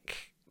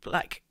music,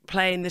 like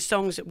playing the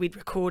songs that we'd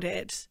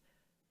recorded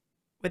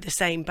with the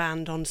same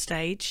band on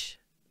stage.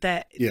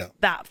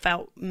 That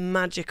felt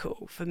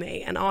magical for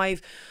me, and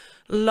I've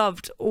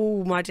loved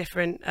all my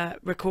different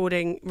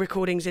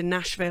recordings in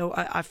Nashville.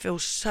 I feel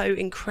so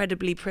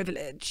incredibly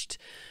privileged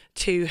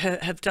to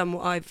have done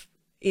what I've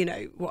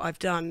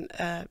done.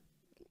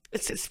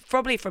 It's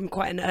probably from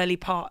quite an early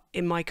part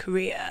in my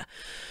career,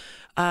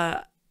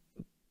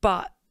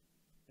 but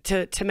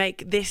to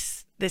make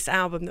this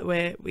album that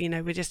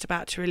we're just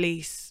about to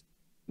release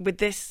with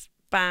this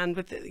band,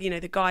 with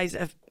the guys that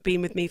have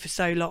been with me for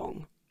so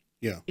long.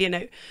 Yeah.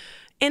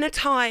 In a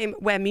time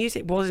where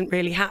music wasn't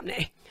really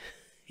happening,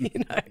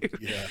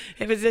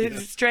 It was a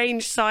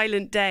strange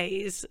silent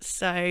days,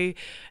 so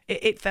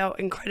it felt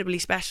incredibly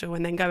special.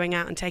 And then going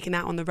out and taking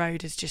that on the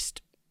road is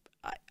just,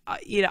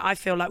 I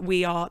feel like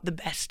we are the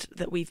best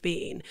that we've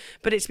been,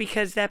 but it's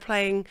because they're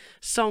playing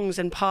songs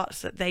and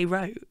parts that they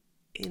wrote,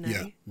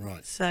 Yeah,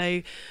 right.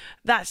 So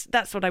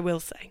that's what I will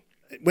say.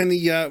 When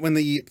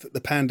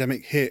the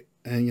pandemic hit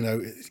and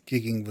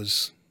gigging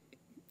was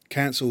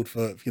cancelled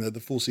for the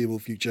foreseeable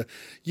future,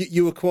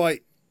 you were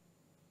quite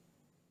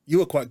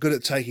good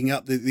at taking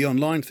up the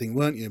online thing,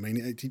 weren't you? I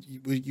mean,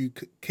 were you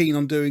keen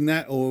on doing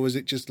that, or was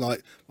it just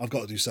like, I've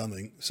got to do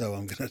something, so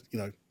I'm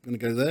gonna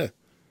go there?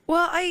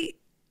 Well, I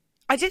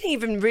didn't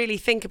even really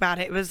think about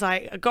it. It was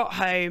like I got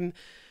home,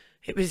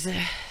 it was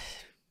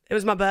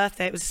my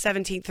birthday. It was the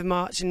 17th of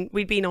March, and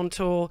we'd been on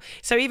tour.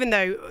 So even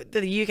though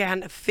the UK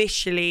hadn't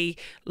officially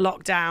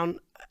locked down,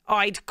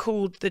 I'd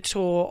called the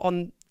tour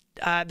on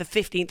the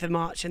 15th of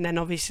March, and then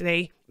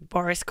obviously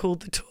Boris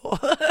called the tour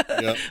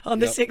on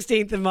the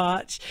 16th of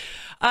March.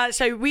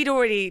 So we'd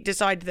already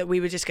decided that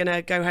we were just going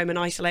to go home and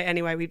isolate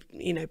anyway. We'd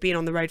been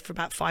on the road for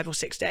about 5 or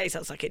 6 days. I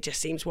was like, it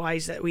just seems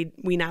wise that we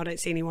now don't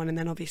see anyone. And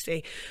then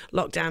obviously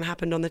lockdown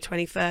happened on the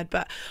 23rd.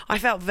 But I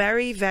felt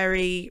very,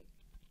 very...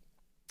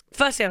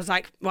 Firstly, I was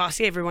like, well, I'll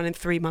see everyone in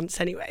 3 months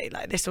anyway.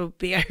 Like, this will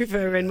be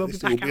over and we'll be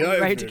back out on the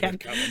road again. In a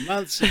couple of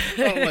months.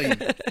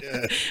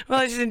 Well,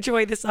 I just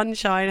enjoy the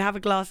sunshine and have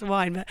a glass of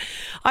wine. But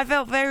I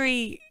felt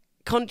very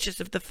conscious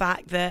of the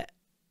fact that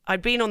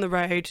I'd been on the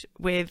road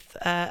with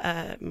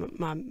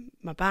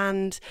my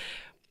band,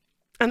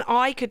 and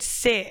I could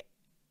sit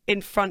in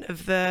front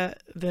of the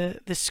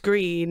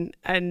screen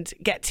and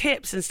get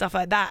tips and stuff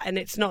like that, and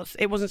it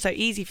wasn't so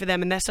easy for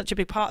them, and they're such a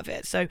big part of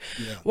it. So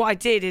what I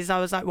did is I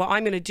was like, well,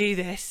 I'm going to do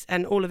this,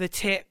 and all of the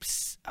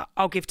tips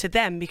I'll give to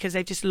them, because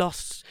they've just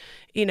lost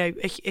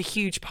a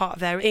huge part of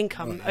their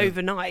income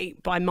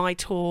overnight by my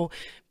tour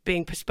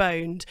being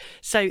postponed.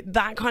 So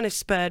that kind of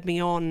spurred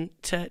me on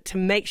to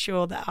make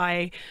sure that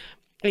I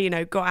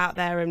got out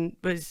there and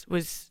was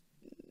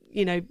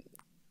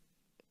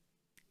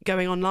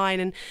going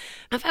online. And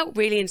I felt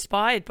really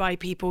inspired by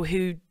people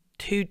who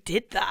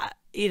did that.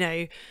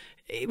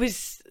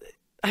 It's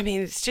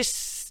just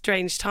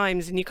strange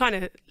times, and you kind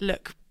of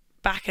look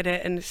back at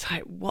it and it's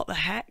like, what the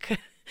heck?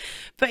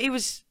 But it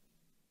was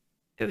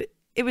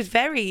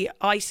very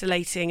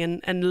isolating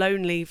and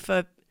lonely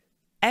for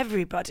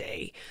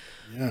everybody.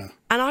 Yeah.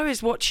 And I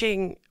was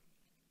watching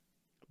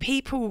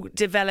people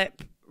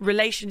develop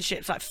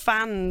relationships, like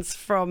fans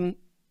from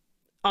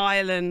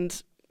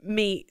Ireland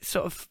meet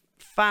sort of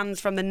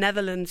fans from the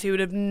Netherlands who would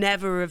have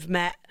never have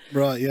met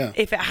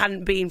if it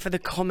hadn't been for the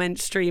comment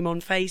stream on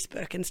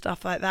Facebook and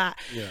stuff like that.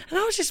 And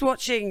I was just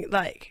watching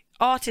like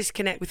artists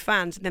connect with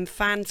fans, and then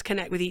fans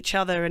connect with each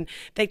other, and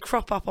they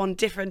crop up on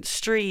different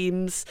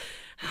streams,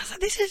 and I was like,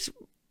 this is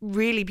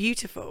really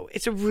beautiful.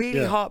 It's a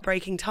really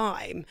heartbreaking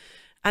time,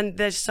 and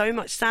there's so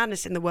much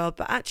sadness in the world,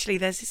 but actually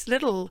there's this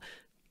little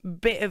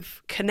bit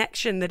of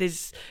connection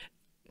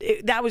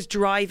that was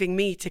driving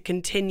me to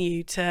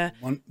continue to...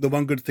 The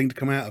one good thing to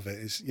come out of it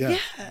is,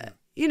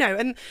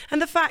 and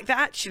the fact that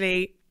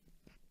actually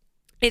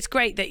it's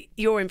great that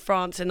you're in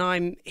France and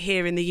I'm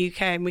here in the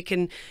UK, and we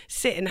can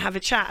sit and have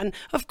a chat. And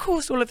of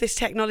course, all of this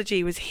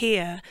technology was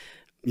here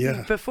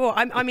before.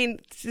 I mean,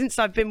 since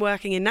I've been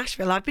working in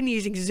Nashville, I've been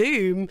using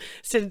Zoom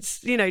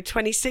since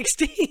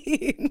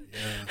 2016,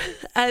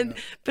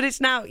 but it's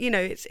now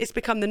it's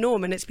become the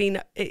norm, and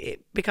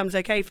it becomes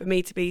okay for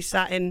me to be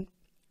sat in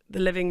the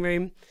living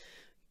room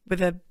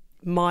with a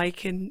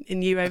mic and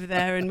you over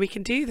there, and we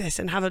can do this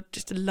and have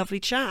just a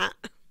lovely chat.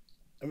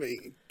 I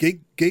mean,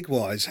 gig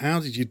wise, how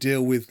did you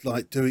deal with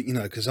like doing,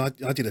 because I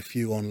did a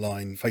few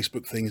online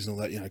Facebook things and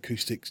all that,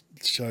 acoustic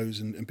shows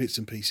and bits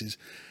and pieces,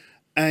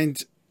 and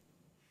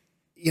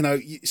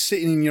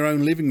sitting in your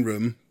own living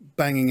room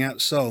banging out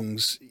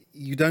songs,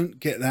 you don't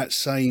get that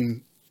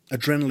same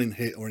adrenaline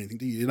hit or anything,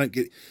 do you?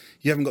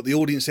 You haven't got the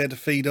audience there to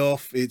feed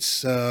off.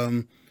 It's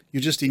you're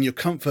just in your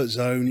comfort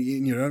zone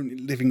in your own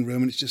living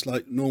room, and it's just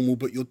like normal,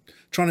 but you're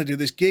trying to do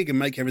this gig and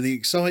make everything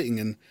exciting.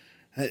 And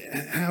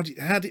how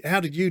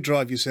did you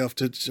drive yourself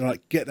to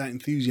like get that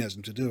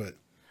enthusiasm to do it?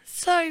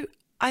 So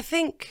I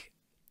think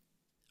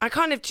I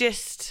kind of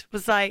just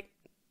was like,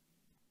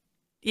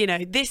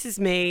 this is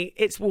me,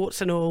 it's warts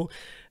and all.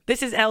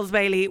 This is Elles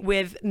Bailey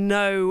with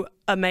no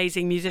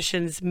amazing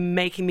musicians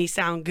making me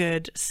sound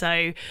good.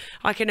 So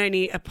I can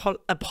only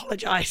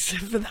apologise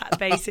for that,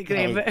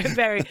 basically.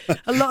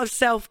 A lot of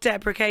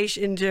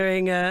self-deprecation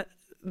during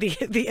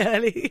the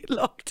early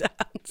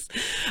lockdowns.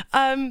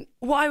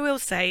 What I will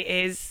say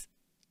is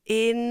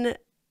in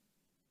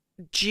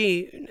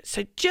June,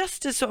 so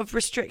just as sort of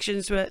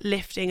restrictions were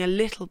lifting a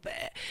little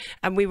bit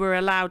and we were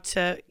allowed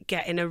to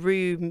get in a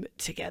room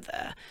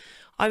together,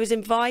 I was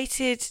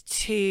invited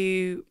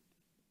to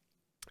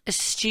a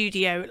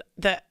studio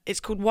that it's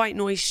called White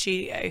Noise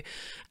Studio,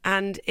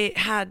 and it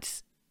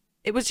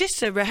was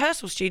just a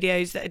rehearsal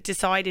studios that had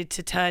decided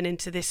to turn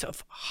into this sort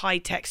of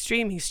high-tech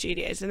streaming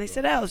studios, and they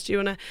said, Els, do you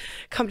want to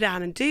come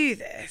down and do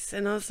this?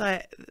 And I was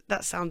like,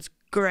 that sounds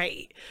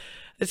great.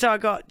 So I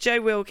got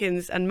Joe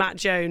Wilkins and Matt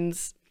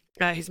Jones,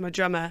 who's my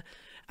drummer.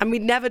 And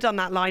we'd never done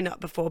that lineup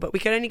before, but we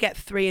could only get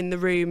 3 in the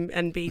room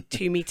and be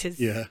 2 meters,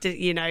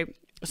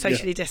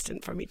 socially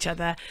distant from each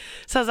other.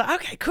 So I was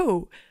like, okay,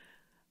 cool.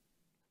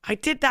 I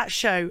did that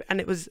show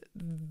and it was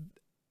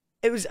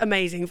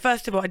amazing.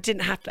 First of all, I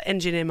didn't have to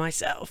engineer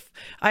myself.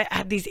 I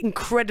had these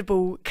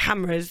incredible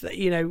cameras that,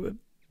 were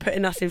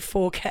putting us in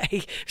 4K,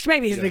 which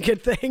maybe isn't a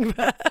good thing,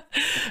 but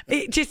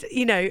it just,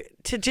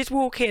 to just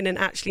walk in and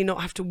actually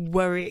not have to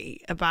worry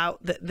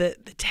about the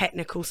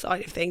technical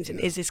side of things and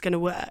is this going to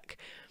work?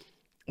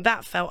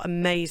 That felt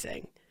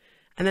amazing.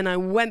 And then I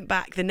went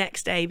back the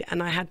next day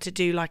and I had to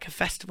do like a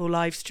festival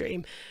live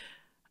stream.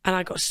 And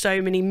I got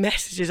so many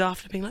messages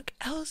after being like,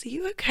 "Elles, are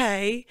you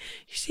okay?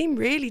 You seem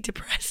really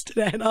depressed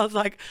today." And I was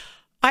like,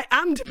 I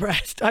am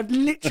depressed. I've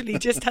literally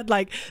just had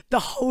like the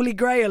holy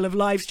grail of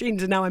live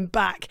streams and now I'm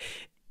back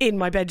in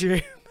my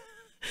bedroom,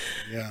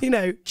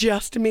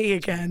 just me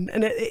again.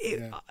 And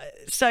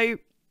so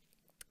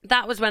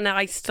that was when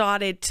I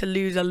started to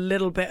lose a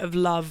little bit of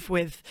love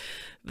with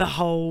the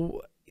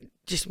whole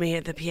just me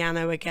at the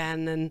piano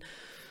again. And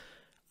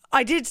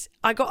I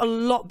got a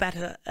lot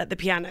better at the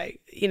piano.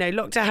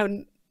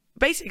 Lockdown,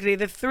 basically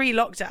the 3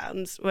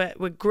 lockdowns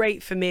were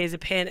great for me as a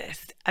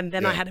pianist. And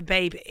then I had a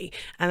baby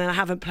and then I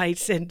haven't played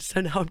since.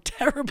 So now I'm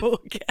terrible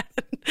again.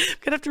 I'm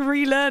going to have to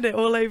relearn it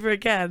all over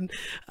again.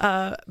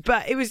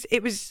 But it was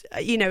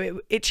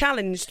it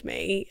challenged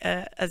me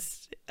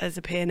as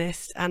a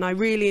pianist. And I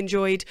really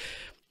enjoyed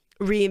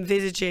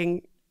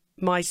re-envisaging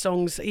my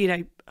songs,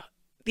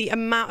 the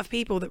amount of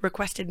people that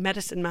requested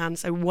Medicine Man.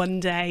 So one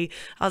day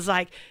I was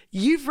like,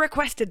 you've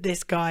requested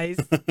this, guys.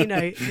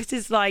 This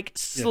is like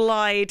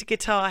slide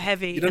guitar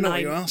heavy. You don't know what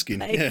you're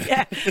asking.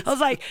 I was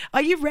like,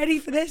 are you ready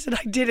for this? And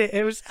I did it.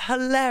 It was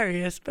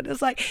hilarious. But it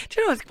was like,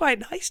 do you know, it's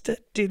quite nice to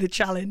do the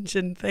challenge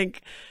and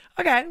think,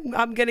 okay,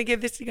 I'm going to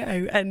give this a go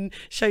and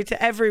show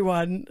to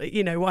everyone,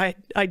 why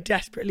I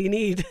desperately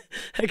need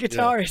a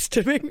guitarist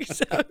to make me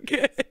sound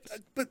good.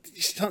 But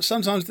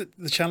sometimes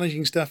the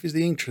challenging stuff is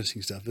the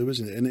interesting stuff, though,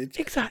 isn't it? And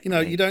exactly.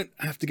 You don't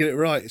have to get it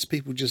right. It's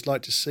people just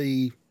like to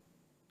see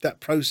that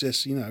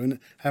process, and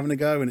having a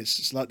go, and it's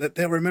just like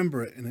they'll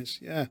remember it, and it's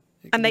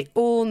and they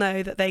all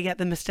know that they get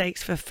the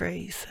mistakes for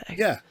free. So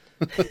yeah,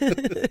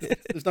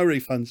 there's no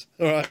refunds.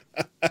 All right.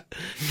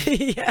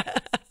 Yeah.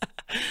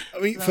 I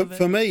mean,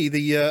 for me,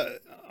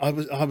 I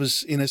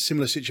was in a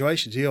similar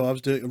situation to you. I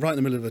was doing right in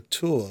the middle of a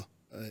tour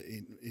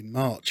in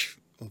March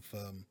of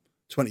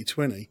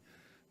 2020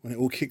 when it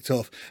all kicked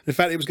off. In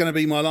fact, it was going to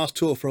be my last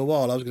tour for a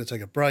while. I was going to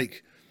take a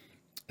break,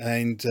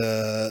 and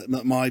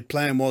my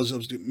plan was I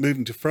was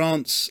moving to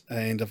France,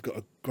 and I've got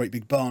a great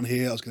big barn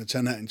here. I was going to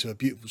turn that into a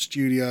beautiful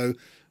studio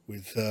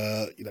with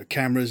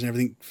cameras and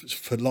everything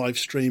for live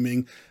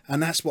streaming,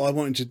 and that's what I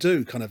wanted to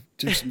do. Kind of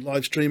do some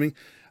live streaming.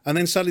 And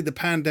then suddenly the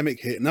pandemic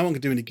hit. No one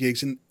could do any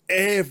gigs, and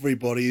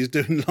everybody is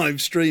doing live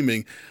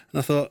streaming. And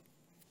I thought,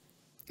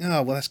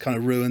 oh, well, that's kind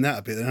of ruined that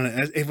a bit.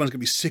 Everyone's going to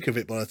be sick of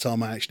it by the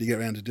time I actually get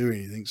around to doing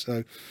anything.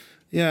 So,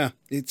 yeah,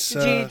 it's.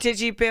 Did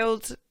you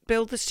build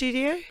the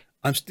studio?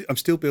 I'm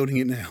still building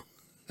it now.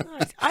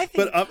 Nice. I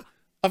think, but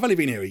I've only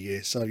been here a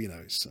year, so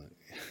it's.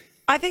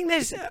 I think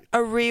there's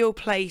a real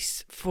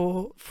place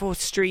for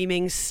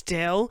streaming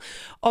still.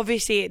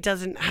 Obviously, it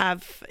doesn't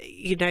have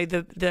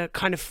the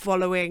kind of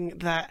following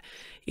that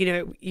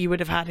you would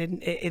have had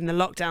in the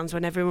lockdowns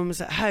when everyone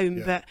was at home.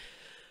 Yeah. But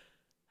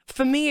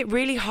for me, it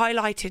really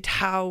highlighted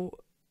how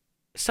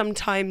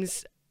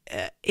sometimes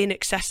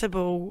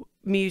inaccessible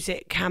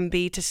music can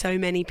be to so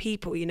many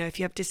people. If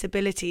you have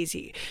disabilities,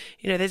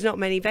 there's not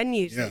many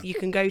venues that you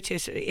can go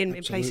to in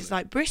places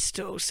like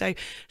Bristol. So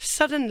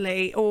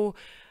suddenly, or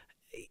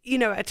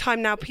at a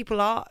time now, people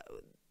are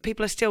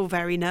still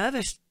very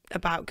nervous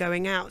about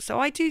going out. So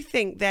I do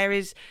think there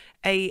is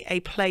a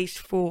place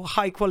for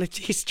high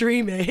quality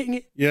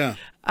streaming. Yeah.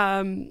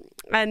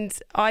 And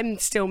I'm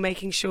still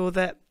making sure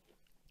that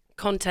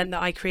content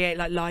that I create,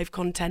 like live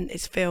content,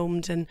 is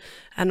filmed and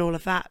all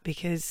of that,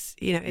 because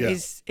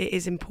it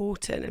is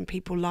important and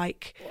people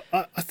like.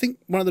 I think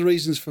one of the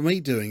reasons for me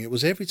doing it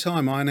was every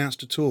time I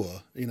announced a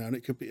tour, and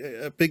it could be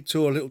a big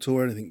tour, a little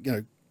tour,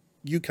 anything,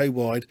 UK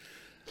wide.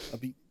 I'll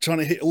be trying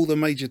to hit all the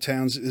major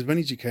towns as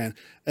many as you can.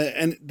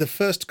 And the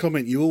first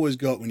comment you always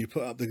got when you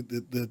put up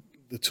the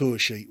tour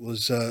sheet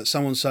was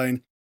someone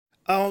saying,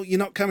 "Oh, you're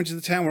not coming to the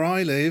town where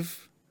I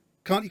live.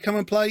 Can't you come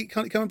and play?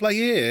 Can't you come and play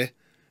here?"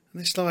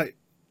 And it's like,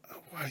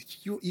 oh,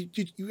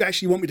 you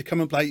actually want me to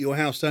come and play at your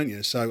house, don't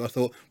you? So I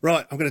thought,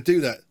 right, I'm going to do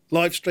that.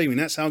 Live streaming,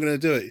 that's how I'm going to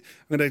do it.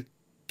 I'm going to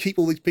keep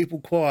all these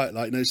people quiet,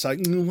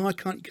 saying, "Why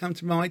can't you come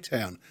to my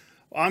town?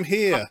 I'm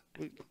here."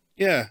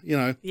 Yeah,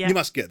 you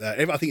must get that.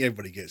 I think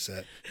everybody gets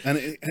that. And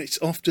it's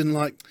often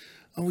like,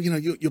 oh,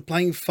 you're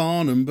playing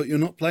Farnham, but you're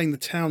not playing the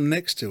town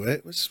next to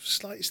it. It's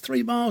just like, it's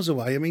 3 miles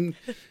away. I mean,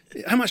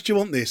 how much do you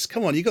want this?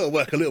 Come on, you got to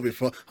work a little bit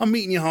for. I'm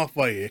meeting you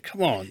halfway here.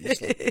 Come on.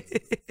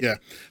 Yeah,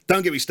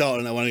 don't get me started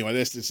on that one anyway.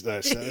 That's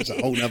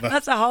a whole nother.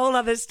 That's a whole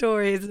other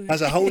story, isn't it?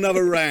 That's a whole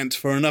nother rant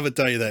for another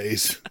day. That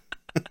is.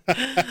 Oh,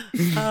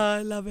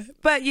 I love it.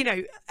 But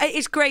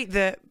it's great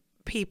that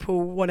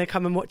people want to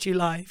come and watch you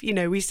live. You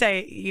know, you say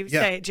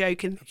it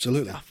joking,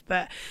 absolutely, stuff,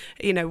 but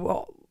you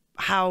know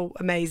how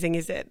amazing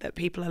is it that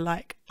people are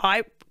like,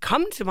 I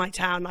come to my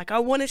town, like I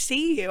want to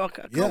see you, I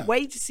can't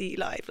wait to see you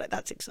live. Like,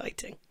 that's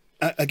exciting.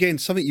 Again,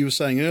 something you were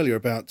saying earlier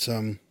about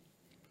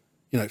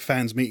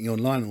fans meeting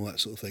online and all that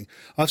sort of thing.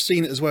 I've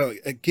seen it as well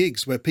at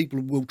gigs where people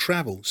will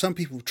travel. Some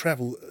people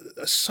travel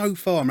so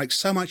far, make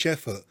so much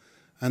effort,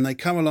 and they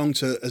come along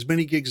to as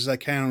many gigs as they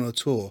can on a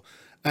tour.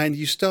 And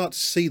you start to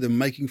see them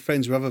making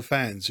friends with other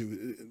fans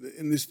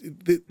in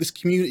this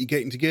community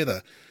getting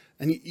together.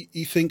 And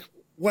you think,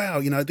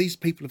 wow, these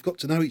people have got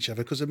to know each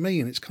other because of me.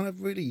 And it's kind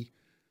of really,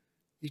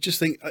 you just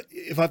think,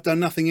 if I've done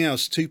nothing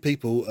else, two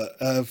people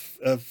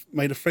have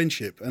made a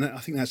friendship. And I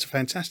think that's a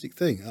fantastic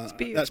thing. It's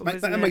beautiful,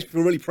 that makes me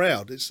feel really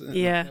proud. It's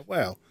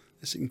wow,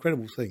 it's an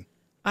incredible thing.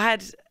 There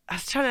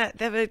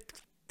were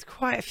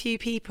quite a few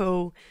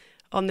people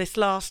on this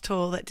last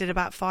tour that did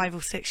about 5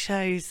 or 6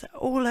 shows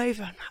all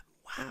over. I'm like,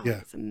 wow,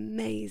 it's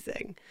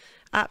amazing.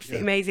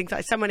 Absolutely amazing.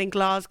 Like someone in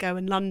Glasgow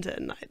and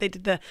London, like they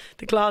did the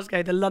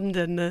Glasgow, the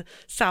London, the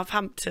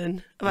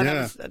Southampton. Well, that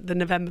was the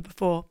November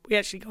before.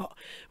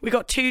 We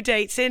got 2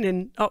 dates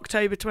in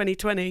October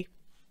 2020.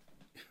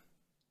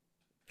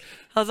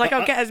 I was like,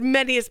 I'll get as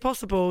many as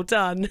possible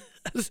done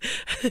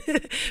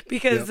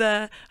because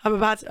I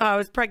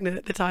was pregnant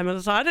at the time. I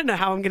was like, I don't know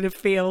how I'm going to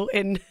feel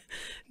in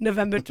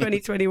November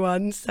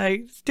 2021. So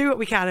let's do what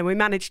we can, and we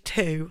managed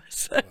 2.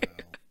 So.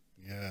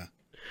 Wow.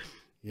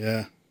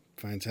 Yeah,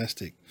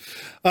 fantastic.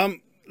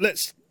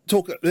 Let's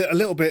talk a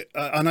little bit.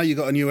 I know you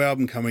got a new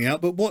album coming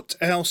out, but what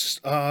else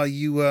are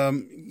you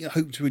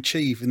hoping to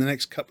achieve in the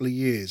next couple of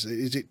years?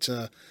 Is it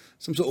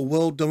some sort of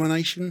world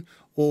domination,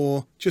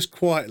 or just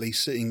quietly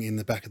sitting in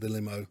the back of the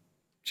limo,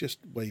 just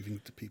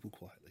waving to people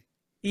quietly?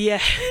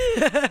 Yeah,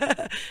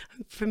 I've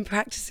been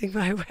practicing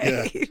my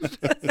wave.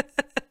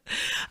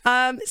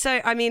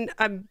 So, I mean,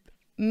 I'm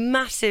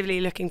massively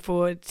looking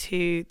forward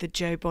to the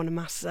Joe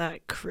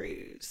Bonamassa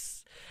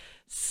cruise.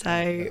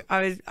 So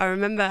I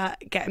remember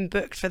getting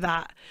booked for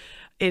that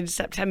in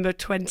September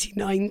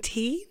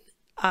 2019.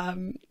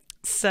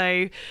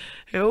 So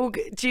we're all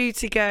due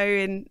to go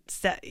in,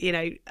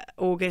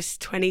 August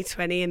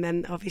 2020, and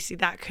then obviously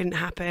that couldn't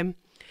happen.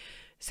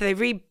 So they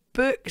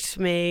rebooked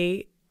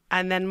me,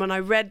 and then when I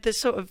read the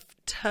sort of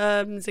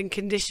terms and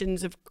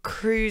conditions of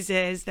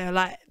cruises, they were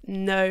like,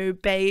 no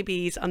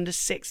babies under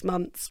 6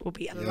 months will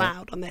be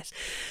allowed on this.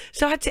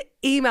 So I had to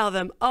email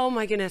them. Oh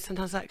my goodness. And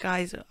I was like,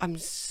 guys, I'm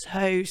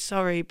so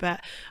sorry,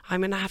 but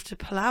I'm going to have to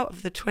pull out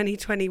of the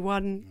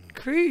 2021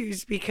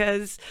 cruise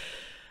because,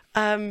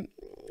 I'll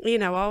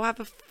have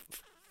a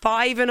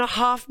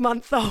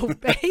 5.5-month-old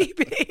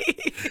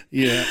baby.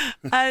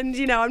 And,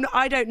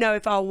 I don't know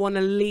if I'll want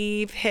to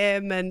leave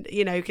him, and,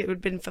 it would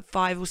have been for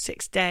 5 or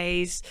 6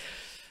 days.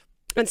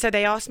 And so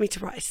they asked me to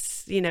write,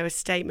 a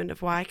statement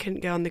of why I couldn't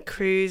go on the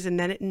cruise, and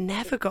then it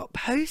never got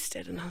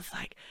posted. And I was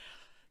like,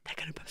 they're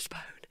going to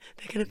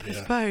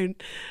postpone.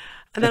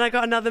 And then I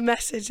got another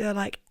message. They're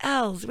like,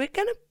 Els, we're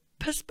going to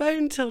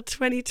postpone till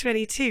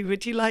 2022.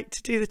 Would you like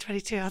to do the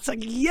 22? I was like,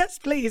 yes,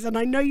 please. And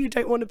I know you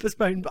don't want to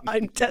postpone, but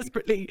I'm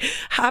desperately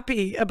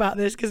happy about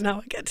this because now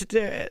I get to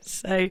do it.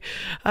 So,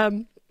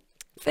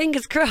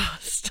 fingers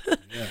crossed.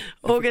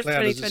 August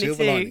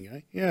 2022.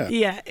 Lining, eh?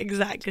 Yeah,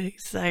 exactly.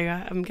 So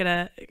I'm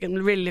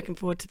really looking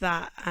forward to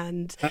that.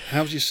 And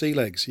how's your sea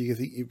legs? You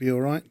think you'd be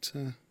all right?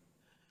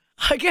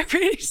 I get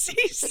really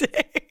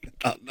seasick.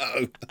 Oh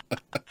no!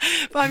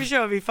 But I'm sure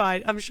it'll be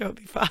fine.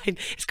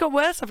 It's got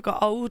worse. I've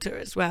got older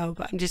as well,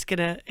 but I'm just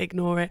gonna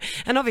ignore it.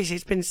 And obviously,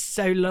 it's been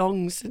so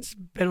long since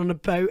I've been on a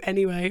boat.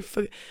 Anyway,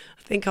 I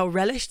think I'll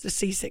relish the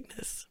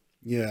seasickness.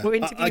 Yeah, or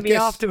interview me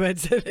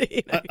afterwards.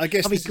 I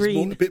guess I'll this be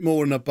green. is a bit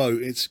more on a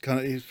boat. It's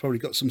probably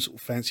got some sort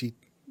of fancy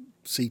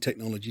sea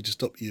technology to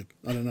stop you.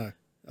 I don't know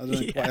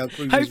quite how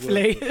cruises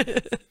hopefully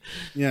work.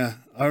 Yeah,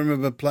 I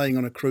remember playing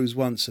on a cruise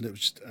once, and it was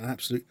just an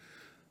absolute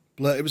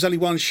blur. It was only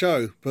one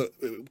show, but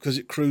because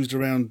it cruised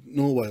around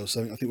Norway or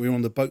something, I think we were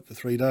on the boat for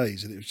 3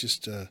 days, and it was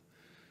just a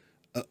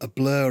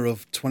blur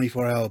of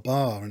 24-hour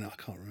bar, and I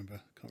can't remember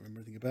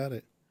anything about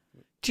it.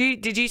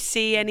 Did you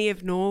see any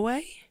of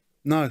Norway?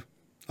 No.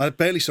 I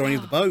barely saw any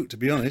of the boat, to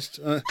be honest.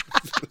 Those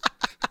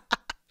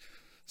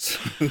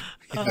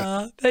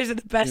are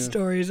the best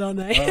stories, aren't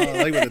they?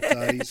 Oh, they were the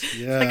days,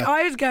 yeah. Like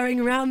I was going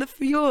around the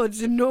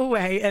fjords in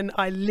Norway and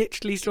I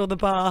literally saw the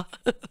bar.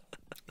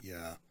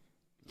 Yeah.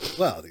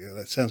 Well,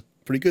 that sounds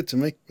pretty good to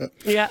me. But,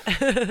 yeah.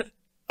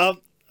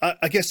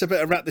 I guess I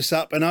better wrap this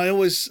up, and I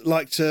always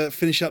like to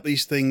finish up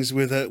these things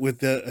with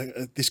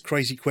this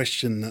crazy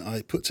question that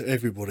I put to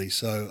everybody.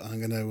 So I'm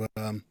going to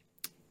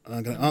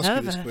ask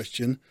you this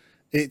question.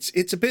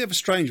 It's a bit of a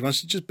strange one,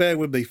 so just bear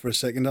with me for a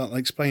second. I'll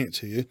explain it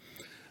to you.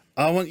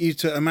 I want you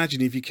to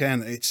imagine, if you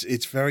can,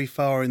 it's very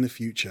far in the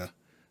future,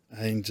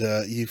 and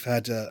you've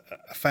had a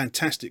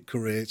fantastic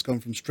career. It's gone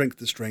from strength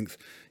to strength.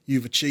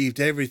 You've achieved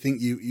everything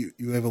you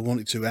ever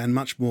wanted to, and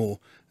much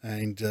more.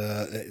 And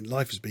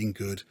life has been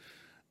good.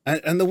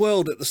 And the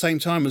world at the same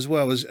time as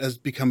well has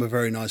become a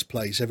very nice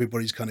place.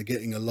 Everybody's kind of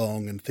getting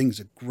along and things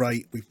are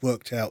great. We've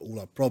worked out all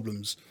our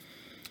problems.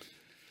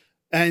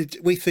 And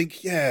we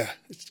think, yeah,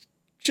 it's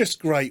just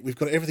great. We've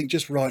got everything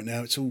just right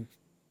now. It's all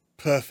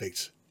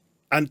perfect.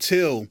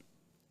 Until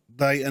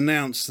they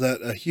announce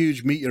that a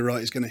huge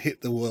meteorite is going to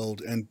hit the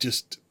world and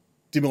just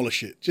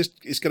demolish it.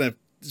 There's going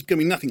to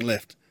be nothing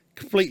left,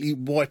 completely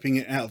wiping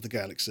it out of the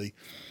galaxy.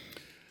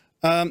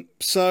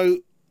 So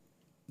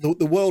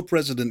the world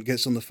president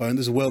gets on the phone.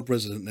 There's a world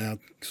president now,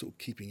 sort of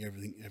keeping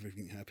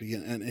everything happy,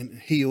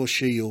 and he or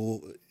she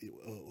or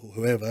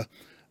whoever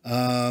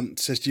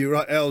says to you,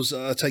 right, Els,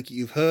 I take it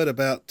you've heard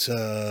about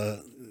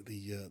the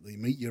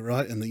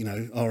meteorite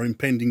and our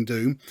impending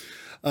doom.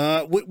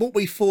 What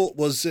we thought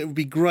was it would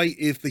be great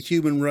if the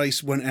human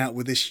race went out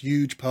with this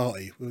huge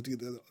party.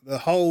 The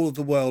whole of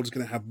the world is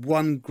going to have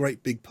one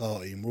great big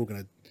party, and we're all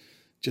going to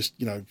just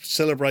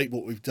celebrate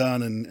what we've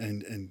done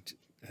and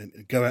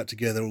go out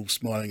together all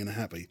smiling and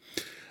happy.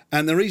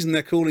 And the reason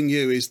they're calling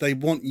you is they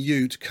want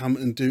you to come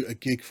and do a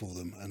gig for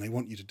them, and they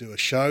want you to do a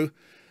show.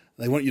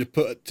 They want you to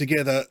put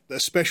together a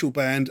special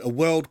band, a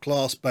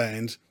world-class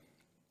band.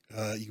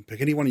 You can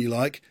pick anyone you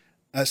like.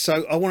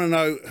 So I want to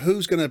know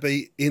who's going to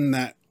be in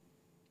that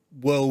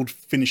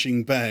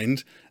world-finishing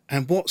band,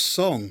 and what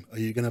song are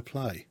you going to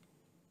play?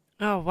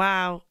 Oh,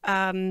 wow.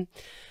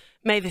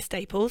 Mavis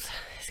Staples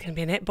is going to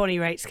be in it. Bonnie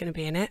Raitt's going to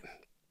be in it.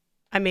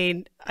 I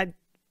mean,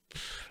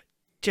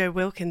 Joe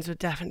Wilkins would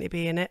definitely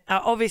be in it.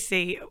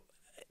 Obviously,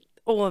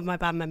 all of my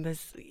band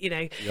members,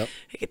 Yep.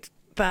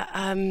 But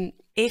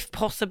if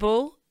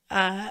possible,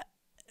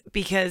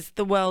 because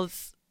the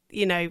world's,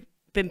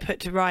 been put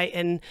to right,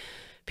 and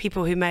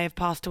people who may have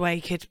passed away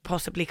could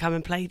possibly come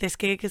and play this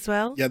gig as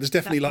well. Yeah, there's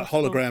definitely like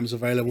holograms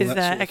available. Is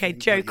there? Okay,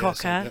 Joe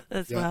Cocker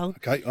as well.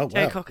 Okay, oh wow.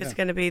 Joe Cocker's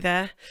going to be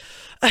there.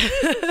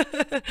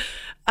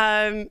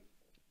 I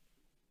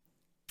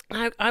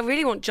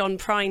really want John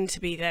Prine to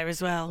be there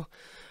as well.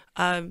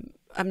 I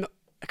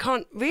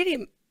can't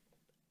really.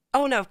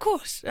 Oh no, of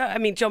course. I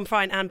mean, John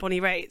Prine and Bonnie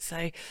Raitt.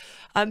 So,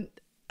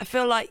 I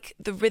feel like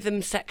the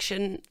rhythm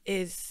section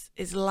is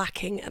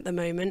lacking at the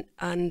moment,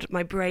 and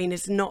my brain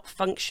is not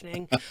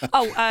functioning.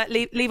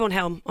 Levon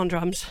Helm on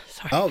drums.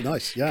 Sorry. Oh,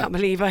 nice. Yeah. Can't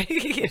believe I.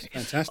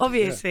 Fantastic.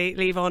 Obviously,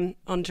 Levon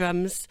on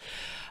drums.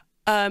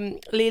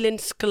 Leland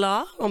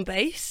Sklar on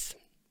bass.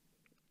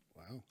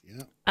 Wow.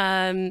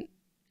 Yeah.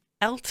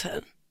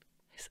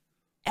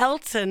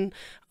 Elton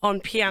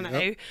on piano.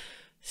 Yep.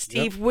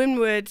 Steve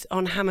Winwood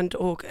on Hammond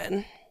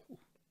organ.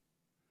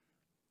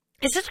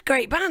 It's such a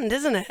great band,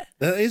 isn't it?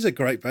 That is a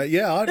great band.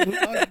 Yeah,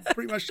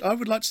 I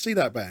would like to see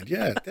that band.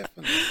 Yeah,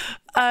 definitely.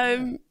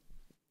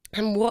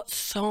 And what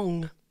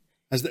song?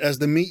 As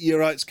the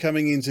meteorite's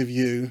coming into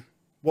view,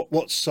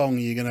 what song are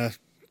you gonna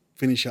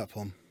finish up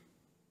on?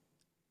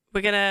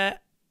 We're gonna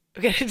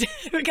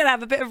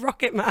have a bit of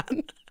Rocket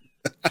Man,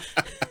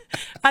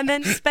 and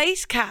then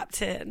Space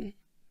Captain.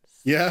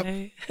 Yeah.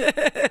 So.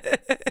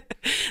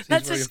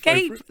 Let's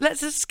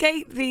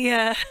escape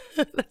the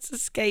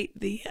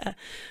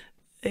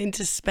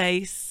into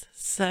space.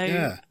 So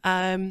yeah.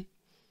 I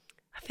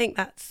think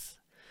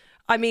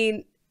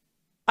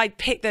I'd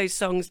pick those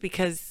songs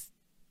because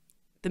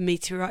the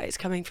meteorite is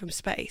coming from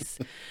space.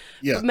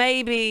 Yeah. But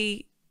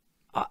maybe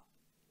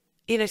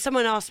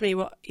someone asked me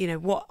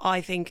what I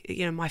think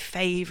my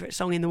favorite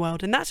song in the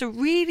world, and that's a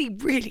really,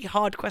 really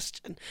hard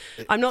question.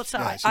 I'm not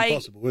saying it's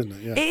impossible, isn't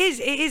it? Yeah.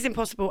 It is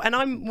impossible, and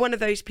I'm one of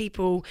those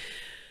people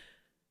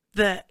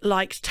that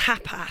likes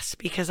tapas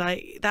because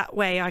that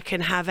way I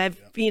can have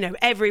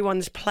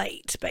everyone's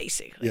plate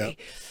basically. Yeah.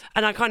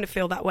 And I kind of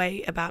feel that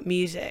way about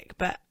music,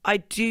 but I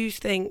do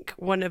think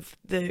one of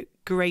the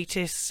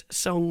greatest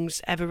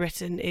songs ever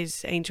written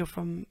is Angel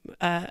from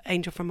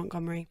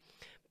Montgomery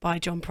by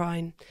John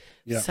Prine.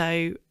 Yeah.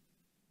 So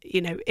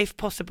if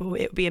possible,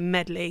 it would be a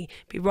medley.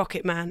 It'd be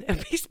Rocket Man,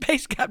 it'd be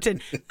Space Captain,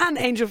 and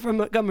Angel from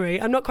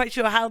Montgomery. I'm not quite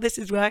sure how this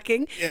is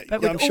working, but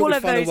with all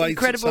of those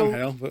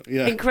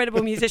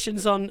incredible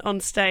musicians on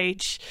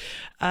stage,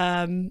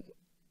 and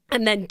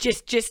then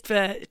just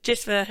for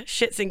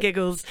shits and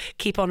giggles,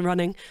 keep on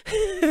running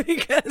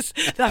because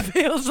that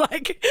feels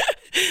like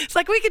it's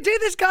like we could do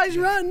this, guys.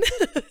 Run.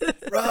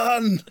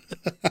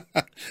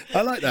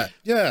 I like that.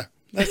 Yeah,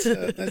 that's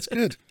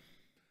good.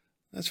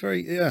 That's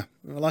I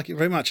like it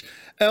very much.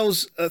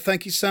 Els,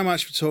 thank you so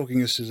much for talking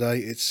to us today.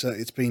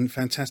 It's been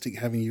fantastic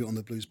having you on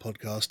the Blues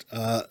Podcast.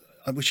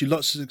 I wish you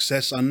lots of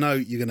success. I know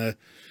you're going to,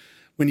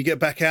 when you get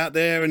back out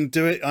there and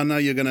do it, I know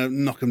you're going to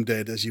knock them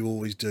dead as you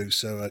always do.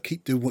 So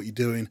keep doing what you're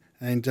doing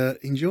and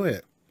enjoy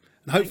it.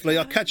 And hopefully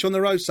I'll catch you on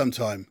the road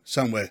sometime,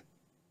 somewhere.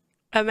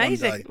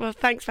 Amazing. Well,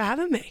 thanks for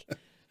having me.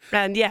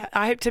 And yeah,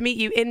 I hope to meet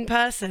you in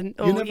person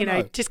or,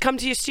 just come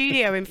to your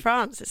studio in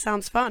France. It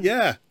sounds fun.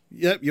 Yeah.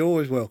 Yep. You're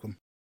always welcome.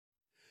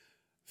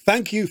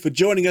 Thank you for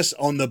joining us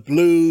on the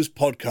Blues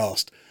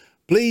Podcast.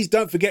 Please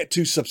don't forget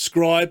to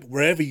subscribe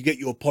wherever you get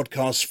your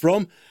podcasts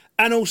from.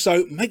 And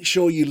also make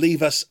sure you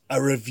leave us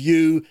a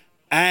review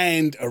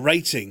and a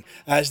rating,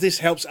 as this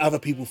helps other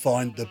people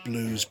find the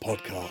Blues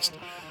Podcast.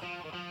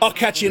 I'll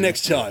catch you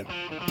next time.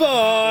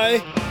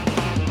 Bye.